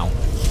me now?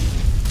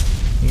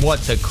 What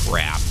the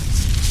crap?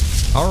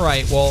 All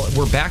right, well,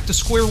 we're back to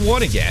square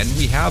one again.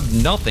 We have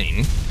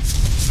nothing.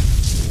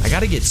 I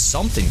gotta get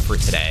something for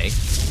today.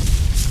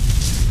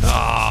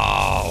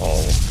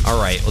 Oh,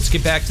 all right, let's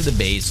get back to the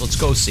base. Let's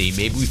go see.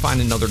 Maybe we find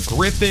another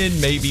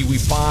Griffin. Maybe we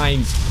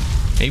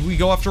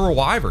go after a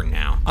Wyvern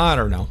now. I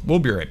don't know. We'll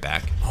be right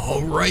back.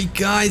 All right,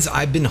 guys,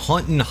 I've been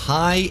hunting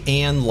high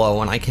and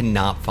low, and I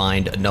cannot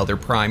find another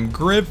Prime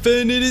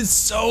Griffin. It is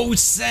so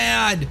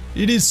sad.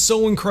 It is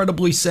so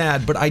incredibly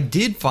sad, but I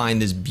did find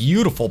this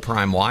beautiful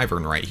Prime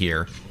Wyvern right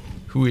here,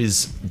 who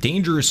is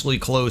dangerously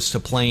close to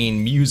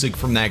playing music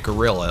from that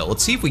gorilla.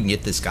 Let's see if we can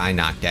get this guy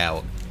knocked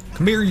out.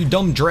 Come here, you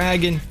dumb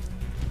dragon.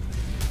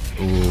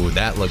 Ooh,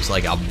 that looks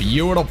like a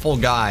beautiful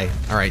guy.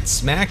 All right,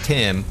 smacked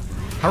him.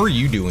 How are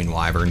you doing,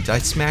 Wyvern? Did I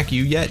smack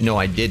you yet? No,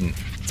 I didn't.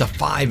 It's a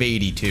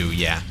 582.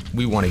 Yeah,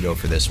 we want to go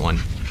for this one.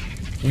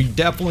 We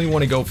definitely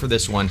want to go for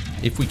this one,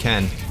 if we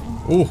can.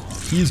 Oh,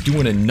 he's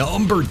doing a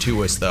number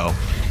to us, though.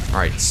 All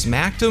right,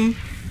 smacked him.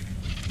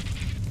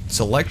 It's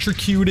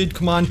electrocuted.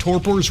 Come on,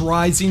 Torpor's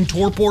rising.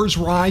 Torpor's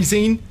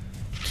rising.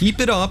 Keep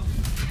it up.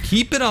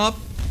 Keep it up.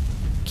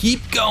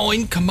 Keep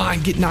going. Come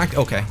on, get knocked.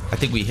 Okay, I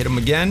think we hit him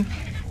again.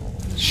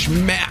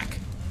 Schmack.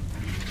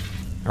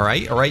 All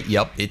right,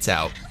 yep, it's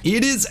out.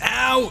 It is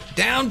out.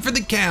 Down for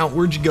the count.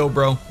 Where'd you go,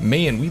 bro?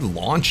 Man, we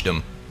launched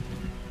him.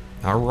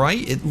 All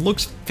right, it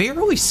looks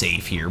fairly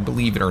safe here,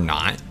 believe it or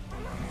not.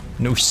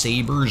 No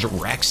sabers or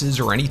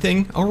Rexes or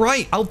anything. All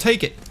right, I'll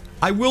take it.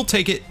 I will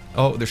take it.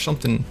 Oh, there's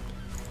something.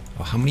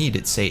 Oh, how many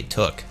did it say it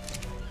took?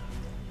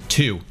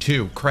 Two,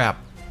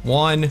 crap.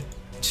 1,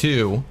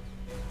 2.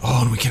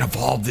 Oh, and we can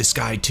evolve this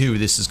guy too.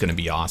 This is gonna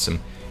be awesome.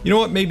 You know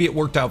what, maybe it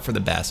worked out for the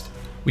best.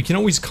 We can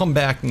always come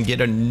back and get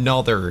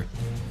another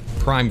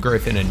Prime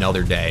Griffin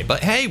another day.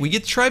 But hey, we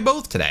get to try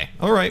both today.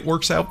 All right,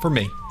 works out for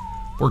me.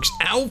 Works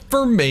out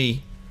for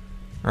me.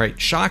 All right,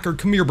 Shocker,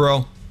 come here,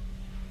 bro.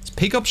 Let's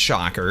pick up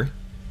Shocker.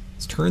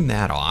 Let's turn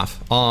that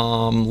off.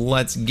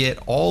 Let's get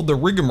all the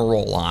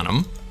rigmarole on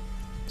him.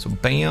 So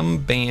bam,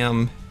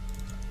 bam.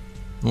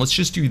 And let's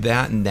just do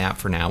that and that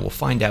for now. We'll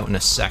find out in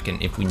a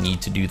second if we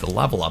need to do the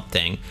level up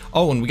thing.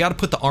 Oh, and we got to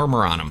put the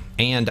armor on him.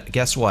 And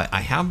guess what? I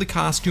have the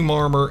costume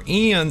armor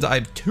and I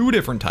have 2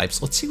 different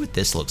types. Let's see what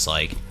this looks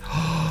like.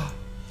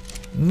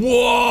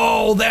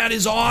 Whoa, that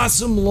is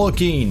awesome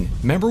looking.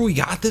 Remember we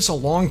got this a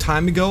long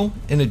time ago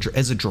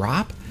as a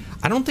drop?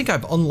 I don't think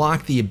I've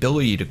unlocked the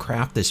ability to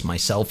craft this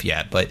myself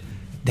yet, but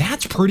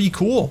that's pretty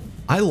cool.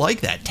 I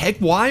like that. Tech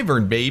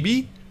Wyvern,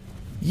 baby.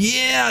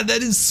 Yeah,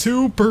 that is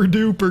super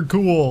duper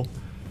cool.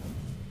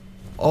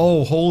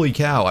 Oh, holy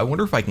cow. I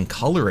wonder if I can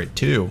color it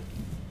too.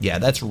 Yeah,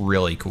 that's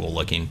really cool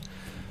looking.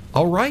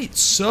 All right,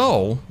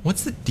 so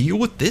what's the deal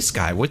with this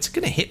guy? What's it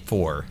gonna hit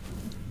for?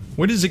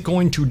 What is it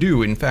going to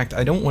do? In fact,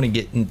 I don't want to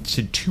get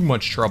into too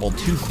much trouble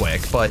too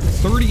quick, but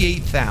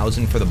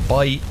 38,000 for the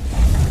bite.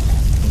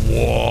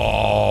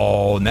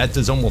 Whoa, and that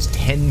does almost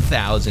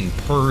 10,000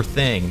 per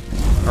thing.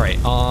 All right,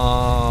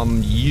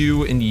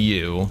 you and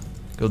you.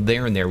 Go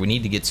there and there. We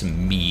need to get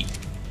some meat.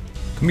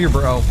 Come here,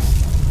 bro. All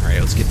right,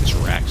 let's get this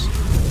Rex.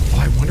 Oh,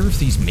 I wonder if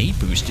these mate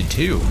boosted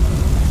too.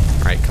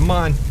 All right, come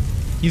on.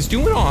 He's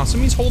doing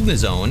awesome. He's holding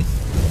his own.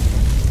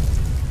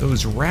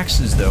 Those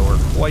Rexes, though, are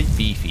quite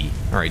beefy.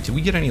 All right, did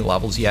we get any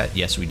levels yet?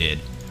 Yes, we did.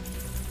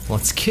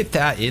 Let's get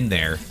that in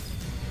there.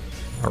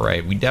 All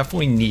right, we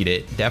definitely need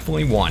it.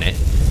 Definitely want it.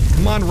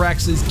 Come on,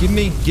 Rexes. Give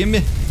me.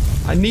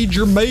 I need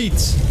your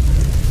mates.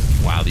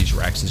 Wow, these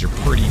Rexes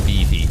are pretty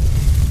beefy.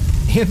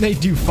 And they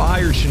do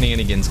fire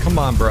shenanigans. Come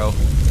on, bro.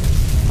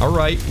 All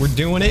right, we're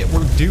doing it.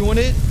 We're doing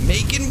it.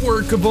 Making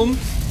work of them.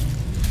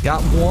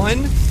 Got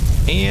one.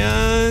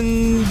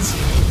 And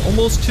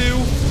almost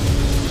two.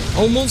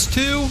 Almost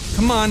two.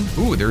 Come on.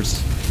 Ooh,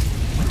 there's...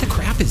 What the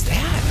crap is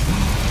that?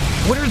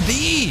 What are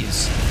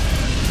these?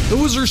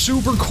 Those are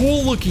super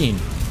cool looking.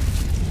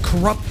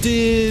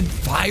 Corrupted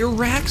fire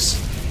Rex?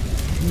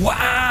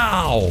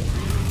 Wow.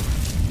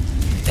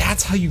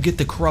 That's how you get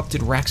the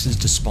corrupted Rexes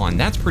to spawn.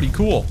 That's pretty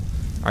cool.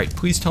 All right,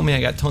 please tell me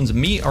I got tons of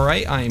meat. All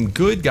right, I am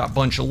good. Got a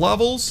bunch of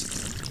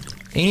levels.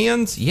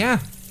 And yeah.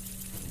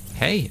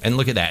 Hey, and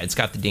look at that. It's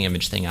got the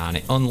damage thing on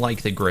it,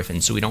 unlike the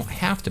Griffin, so we don't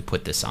have to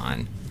put this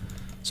on.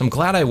 So I'm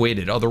glad I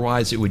waited.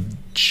 Otherwise, it would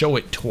show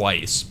it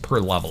twice per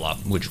level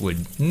up, which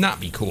would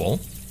not be cool.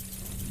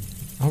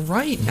 All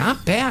right,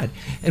 not bad.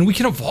 And we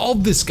can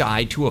evolve this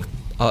guy to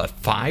a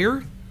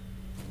fire,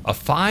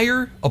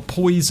 a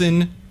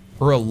poison,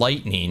 or a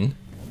lightning,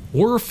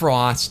 or a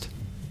frost,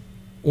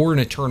 or an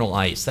eternal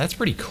ice. That's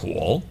pretty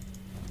cool.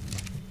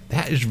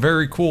 That is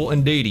very cool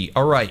and datey.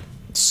 All right,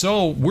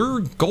 so we're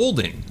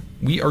golden.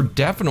 We are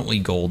definitely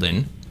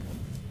golden.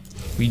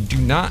 We do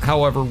not,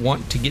 however,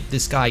 want to get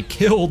this guy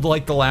killed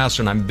like the last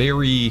one. I'm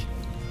very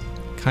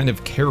kind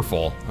of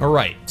careful. All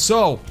right,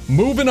 so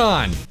moving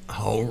on.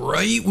 All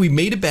right, we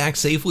made it back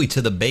safely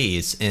to the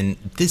base, and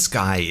this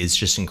guy is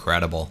just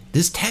incredible.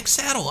 This tech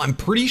saddle, I'm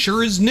pretty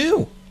sure, is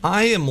new.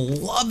 I am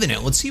loving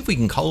it. Let's see if we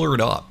can color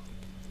it up.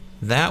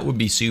 That would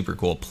be super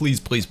cool.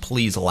 Please, please,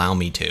 please allow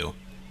me to.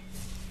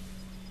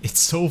 It's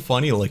so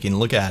funny looking.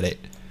 Look at it.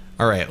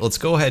 All right, let's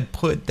go ahead and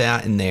put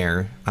that in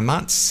there. I'm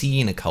not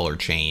seeing a color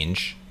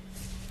change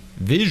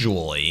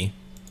visually.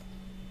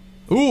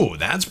 Ooh,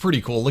 that's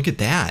pretty cool. Look at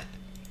that.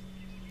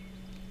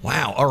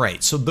 Wow. All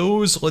right, so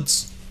those,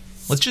 let's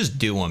just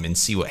do them and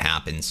see what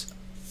happens.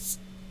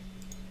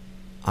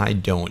 I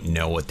don't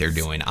know what they're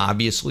doing.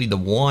 Obviously, the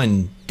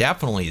one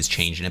definitely is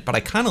changing it, but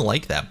I kind of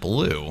like that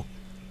blue.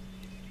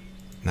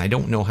 And I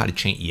don't know how to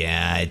change.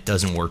 Yeah, it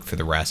doesn't work for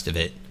the rest of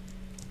it.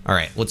 All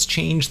right, let's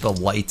change the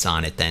lights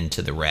on it then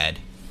to the red.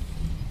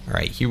 All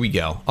right, here we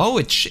go. Oh,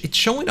 it's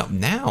showing up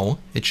now.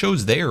 It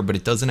shows there, but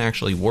it doesn't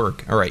actually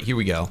work. All right, here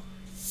we go.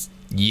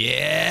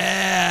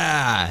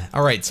 Yeah.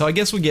 All right, so I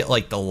guess we get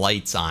like the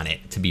lights on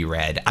it to be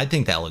red. I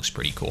think that looks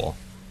pretty cool.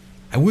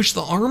 I wish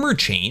the armor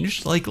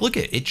changed. Like, look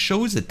at it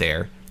shows it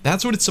there.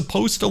 That's what it's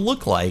supposed to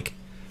look like.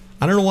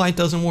 I don't know why it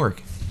doesn't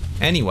work.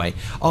 Anyway,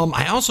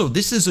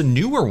 this is a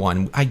newer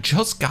one. I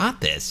just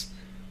got this.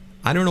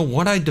 I don't know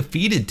what I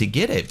defeated to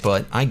get it,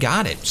 but I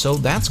got it, so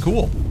that's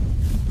cool.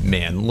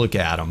 Man, look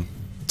at him.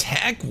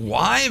 Tech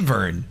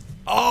Wyvern.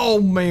 Oh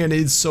man,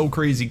 it's so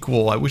crazy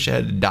cool. I wish I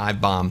had a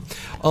dive bomb.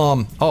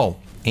 Oh,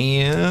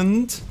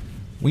 and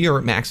we are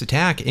at max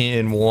attack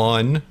in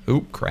one.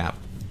 Oop, crap.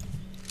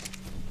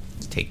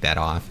 Let's take that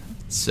off.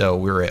 So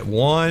we're at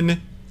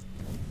one.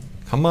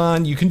 Come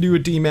on, you can do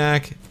it,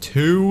 Dmac.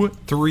 2,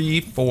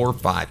 3, 4,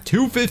 5.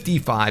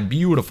 255,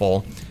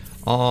 beautiful.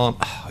 Are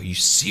you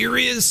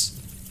serious?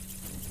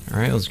 All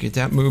right, let's get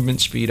that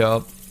movement speed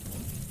up.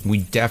 We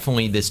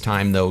definitely this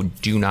time though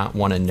do not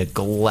want to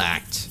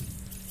neglect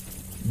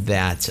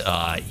that,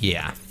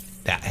 yeah,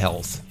 that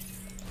health.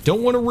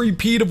 Don't want a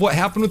repeat of what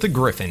happened with the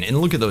Griffin. And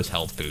look at those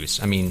health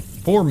boosts. I mean,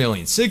 4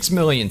 million, 6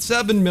 million,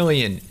 7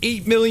 million,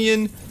 8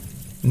 million,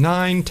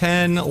 9,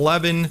 10,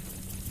 11.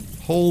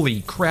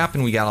 Holy crap,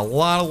 and we got a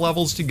lot of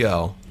levels to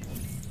go.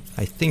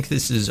 I think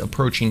this is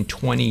approaching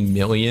 20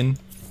 million.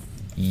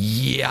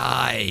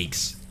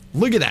 Yikes.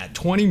 Look at that,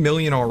 20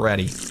 million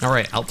already. All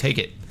right, I'll take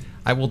it.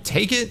 I will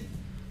take it.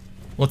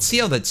 Let's see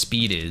how that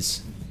speed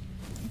is.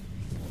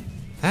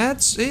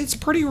 It's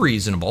pretty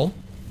reasonable.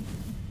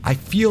 I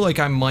feel like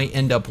I might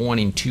end up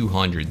wanting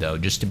 200 though,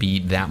 just to be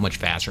that much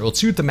faster. Let's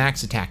see what the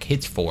max attack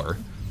hits for.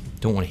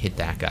 Don't want to hit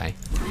that guy.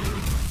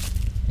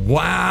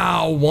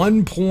 Wow,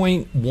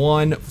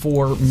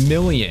 1.14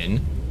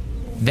 million.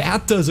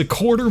 That does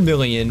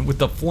 250,000 with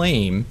the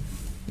flame.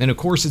 And of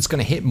course it's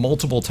gonna hit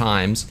multiple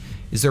times.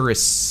 Is there a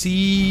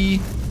C?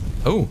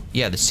 Oh,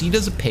 yeah, the C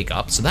does a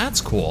pickup, so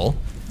that's cool.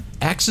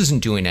 X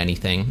isn't doing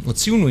anything.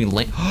 Let's see when we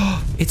land.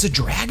 It's a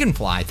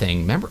dragonfly thing.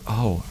 Remember?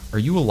 Oh, are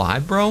you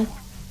alive, bro?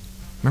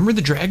 Remember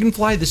the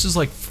dragonfly? This is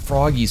like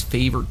Froggy's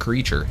favorite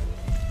creature.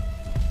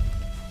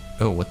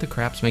 Oh, what the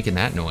crap's making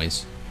that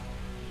noise?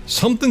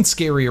 Something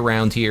scary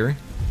around here.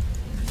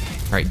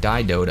 All right,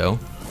 die, Dodo.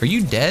 Are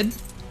you dead?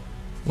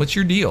 What's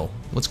your deal?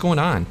 What's going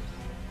on?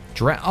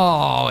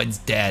 Oh, it's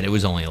dead. It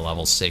was only a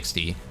level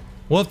 60.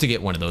 We'll have to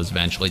get one of those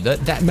eventually.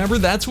 Remember,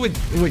 that's what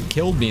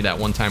killed me that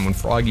one time when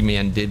Froggy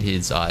Man did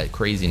his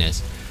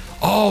craziness.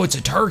 Oh, it's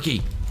a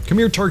turkey. Come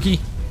here, turkey.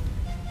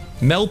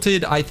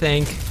 Melted, I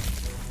think.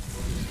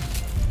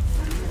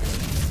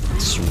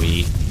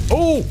 Sweet.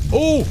 Oh,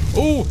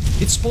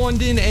 it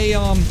spawned in a,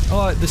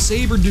 the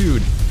saber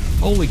dude.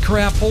 Holy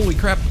crap,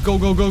 go,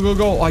 go, go, go,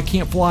 go. Oh, I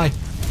can't fly.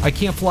 I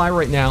can't fly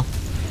right now.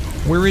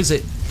 Where is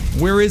it?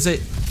 Where is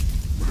it?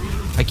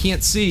 I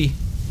can't see.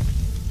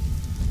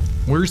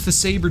 Where's the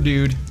saber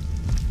dude?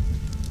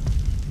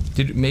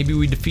 Maybe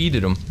we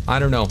defeated him. I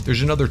don't know.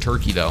 There's another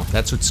turkey though.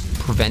 That's what's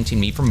preventing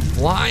me from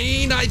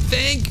flying, I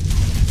think.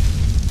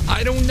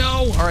 I don't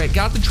know. All right,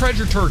 got the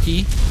treasure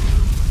turkey.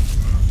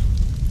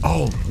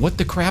 Oh, what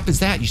the crap is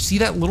that? You see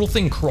that little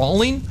thing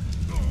crawling?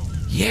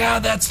 Yeah,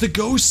 that's the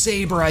ghost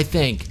saber, I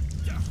think.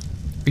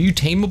 Are you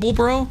tameable,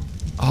 bro?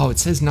 Oh, it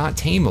says not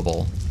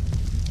tameable.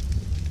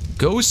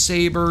 Ghost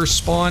saber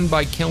spawned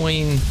by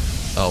killing...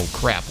 Oh,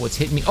 crap, what's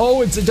hitting me?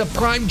 Oh, it's a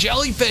prime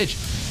jellyfish.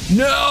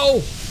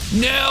 No,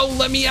 no,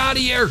 let me out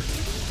of here.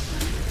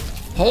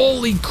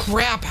 Holy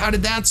crap, how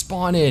did that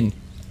spawn in?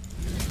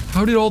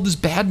 How did all this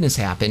badness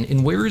happen?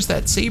 And where is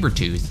that saber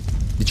tooth?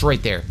 It's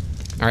right there.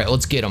 All right,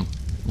 let's get him.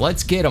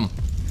 Let's get him.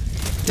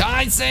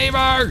 Die,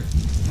 saber!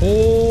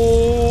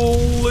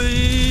 Holy...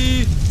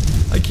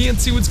 I can't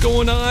see what's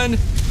going on.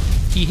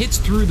 He hits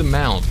through the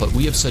mount, but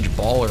we have such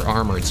baller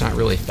armor, it's not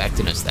really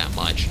affecting us that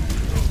much.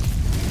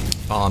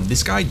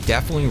 This guy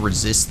definitely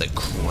resists the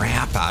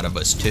crap out of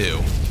us, too.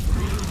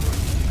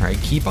 All right,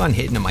 keep on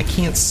hitting him. I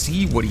can't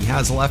see what he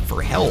has left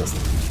for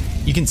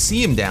health. You can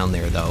see him down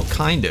there, though,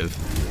 kind of.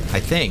 I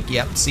think.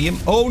 Yep, see him?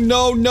 Oh,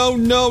 no, no,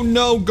 no,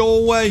 no,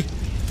 go away.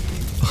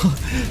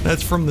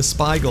 That's from the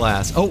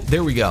spyglass. Oh,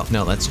 there we go.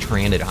 No, that's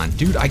Pteranodon.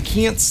 Dude, I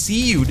can't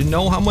see you to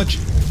know how much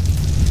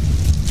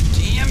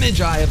damage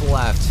I have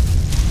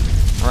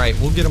left. All right,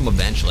 we'll get him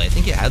eventually. I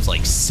think it has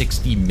like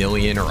 60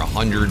 million or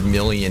 100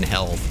 million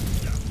health.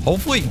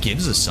 Hopefully it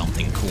gives us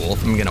something cool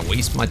if I'm gonna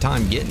waste my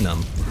time getting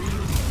them.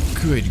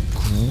 Good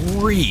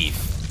grief.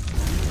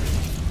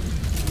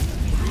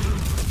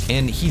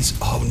 And he's,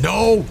 oh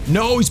no,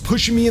 no, he's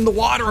pushing me in the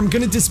water. I'm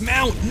gonna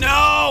dismount,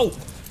 no!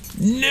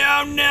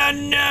 No, no,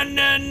 no,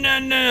 no, no,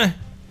 no.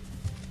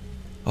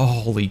 Oh,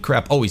 holy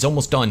crap. Oh, he's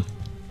almost done.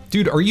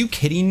 Dude, are you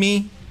kidding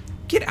me?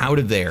 Get out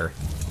of there.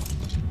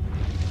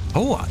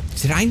 Oh,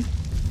 did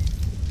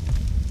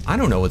I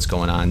don't know what's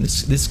going on.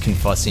 This is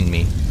confussing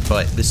me,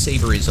 but the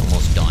saber is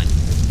almost done.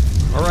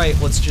 All right,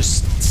 let's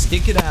just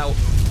stick it out.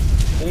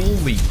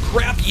 Holy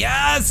crap,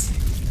 yes!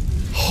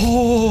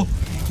 Oh,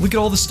 look at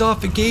all the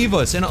stuff it gave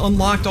us, and it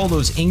unlocked all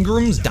those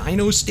Ingrams,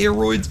 Dino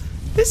steroids.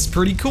 This is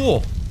pretty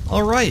cool.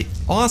 All right,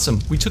 awesome.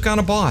 We took on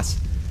a boss.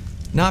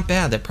 Not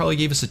bad. That probably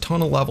gave us a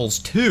ton of levels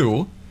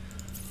too.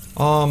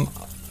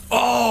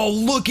 Oh,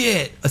 look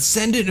it!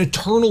 Ascendant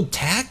Eternal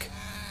Tech?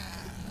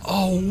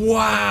 Oh,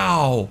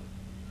 wow.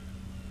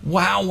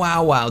 Wow,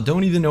 wow, wow.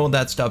 Don't even know what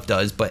that stuff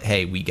does, but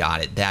hey, we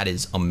got it. That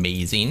is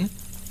amazing.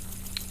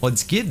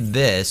 Let's get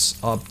this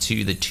up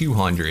to the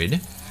 200,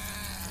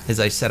 as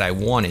I said I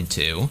wanted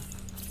to.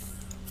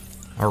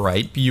 All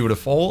right,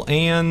 beautiful.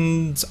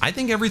 And I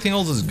think everything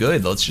else is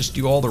good. Let's just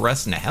do all the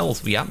rest in the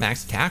health. We got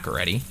max attack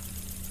already.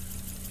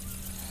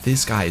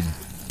 This guy is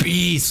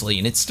beastly,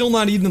 and it's still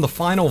not even the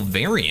final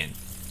variant.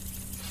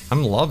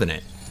 I'm loving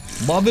it.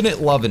 Loving it,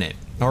 loving it.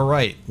 All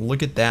right,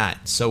 look at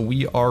that. So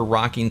we are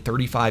rocking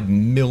 35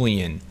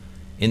 million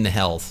in the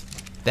health.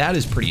 That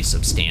is pretty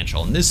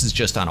substantial, and this is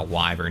just on a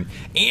wyvern,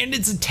 and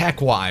it's a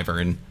tech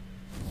wyvern.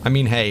 I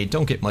mean, hey,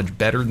 don't get much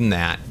better than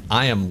that.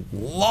 I am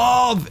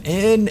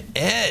loving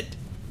it.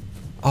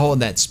 Oh,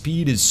 and that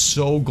speed is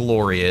so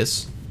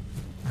glorious.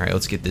 All right,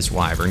 let's get this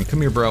wyvern.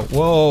 Come here, bro.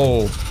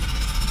 Whoa.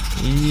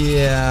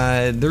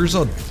 Yeah, there's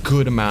a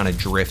good amount of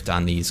drift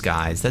on these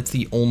guys. That's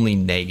the only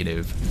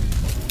negative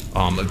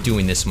of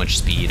doing this much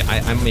speed.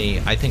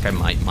 I think I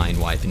might mind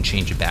wipe and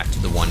change it back to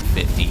the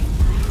 150.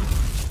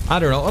 I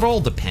don't know, it all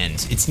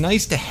depends. It's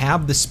nice to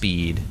have the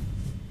speed.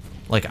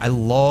 Like, I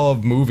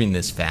love moving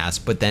this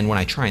fast, but then when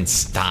I try and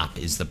stop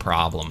is the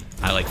problem.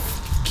 I like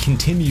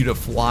continue to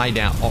fly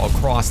down all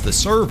across the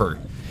server.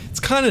 It's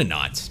kind of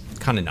nuts,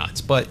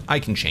 but I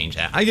can change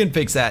that. I can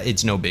fix that,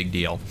 it's no big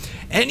deal.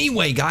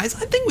 Anyway, guys,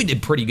 I think we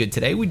did pretty good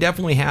today. We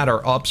definitely had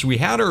our ups, we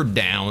had our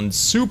downs,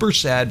 super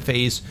sad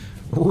face,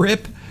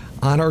 rip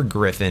on our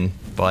Griffin.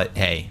 But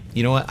hey,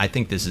 you know what? I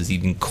think this is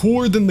even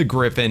cooler than the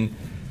Griffin.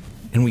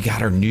 And we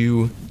got our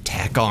new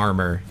tech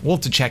armor. We'll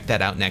have to check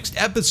that out next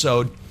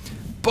episode.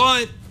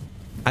 But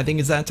I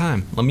think it's that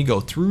time. Let me go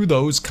through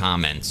those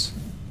comments.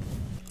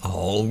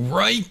 All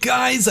right,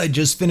 guys, I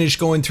just finished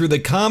going through the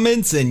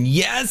comments, and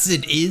yes,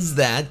 it is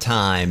that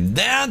time.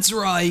 That's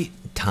right.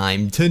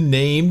 time to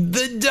name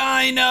the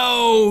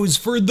dinos.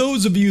 For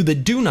those of you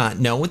that do not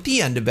know, at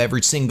the end of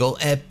every single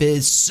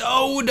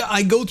episode,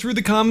 I go through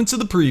the comments of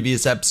the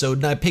previous episode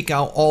and I pick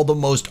out all the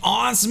most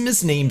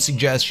awesomest name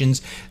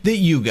suggestions that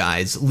you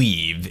guys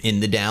leave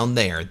in the down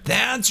there.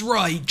 That's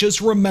right.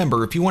 Just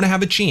remember, if you want to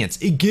have a chance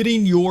at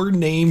getting your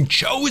name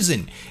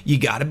chosen, you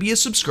got to be a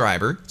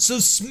subscriber. So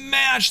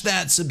smash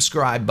that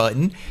subscribe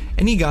button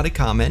and you got to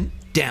comment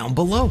down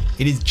below.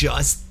 It is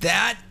just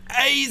that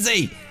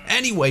easy.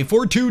 Anyway,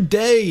 for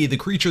today, the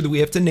creature that we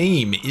have to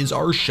name is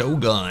our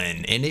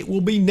Shogun, and it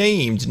will be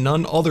named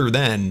none other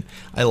than,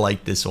 I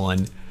like this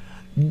one,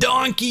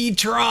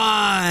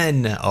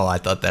 Donkeytron. Oh, I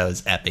thought that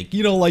was epic.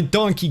 You know, like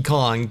Donkey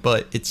Kong,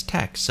 but it's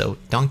text, so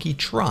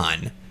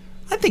Donkeytron.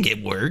 I think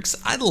it works.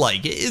 I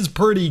like it. It's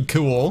pretty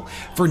cool.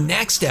 For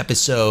next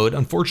episode,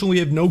 unfortunately, we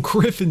have no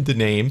Griffin to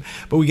name,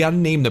 but we got to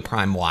name the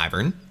Prime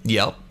Wyvern.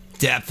 Yep.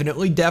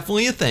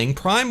 Definitely a thing.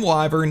 Prime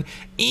Wyvern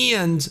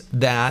and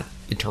that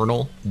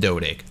Eternal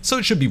Doedic. So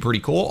it should be pretty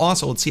cool.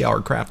 Also, let's see how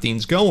our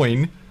crafting's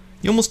going.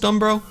 You almost done,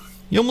 bro?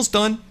 You almost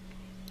done?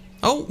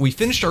 Oh, we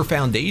finished our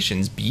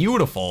foundations.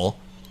 Beautiful.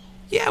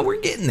 Yeah,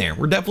 we're getting there.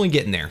 We're definitely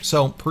getting there.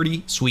 So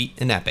pretty sweet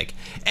and epic.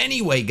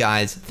 Anyway,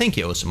 guys, thank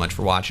you so much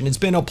for watching. It's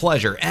been a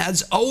pleasure.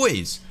 As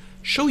always,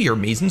 show your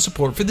amazing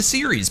support for the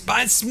series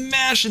by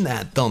smashing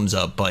that thumbs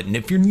up button.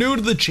 If you're new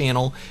to the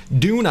channel,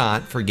 do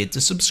not forget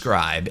to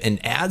subscribe.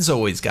 And as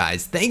always,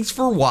 guys, thanks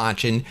for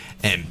watching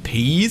and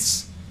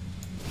peace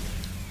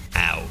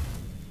out.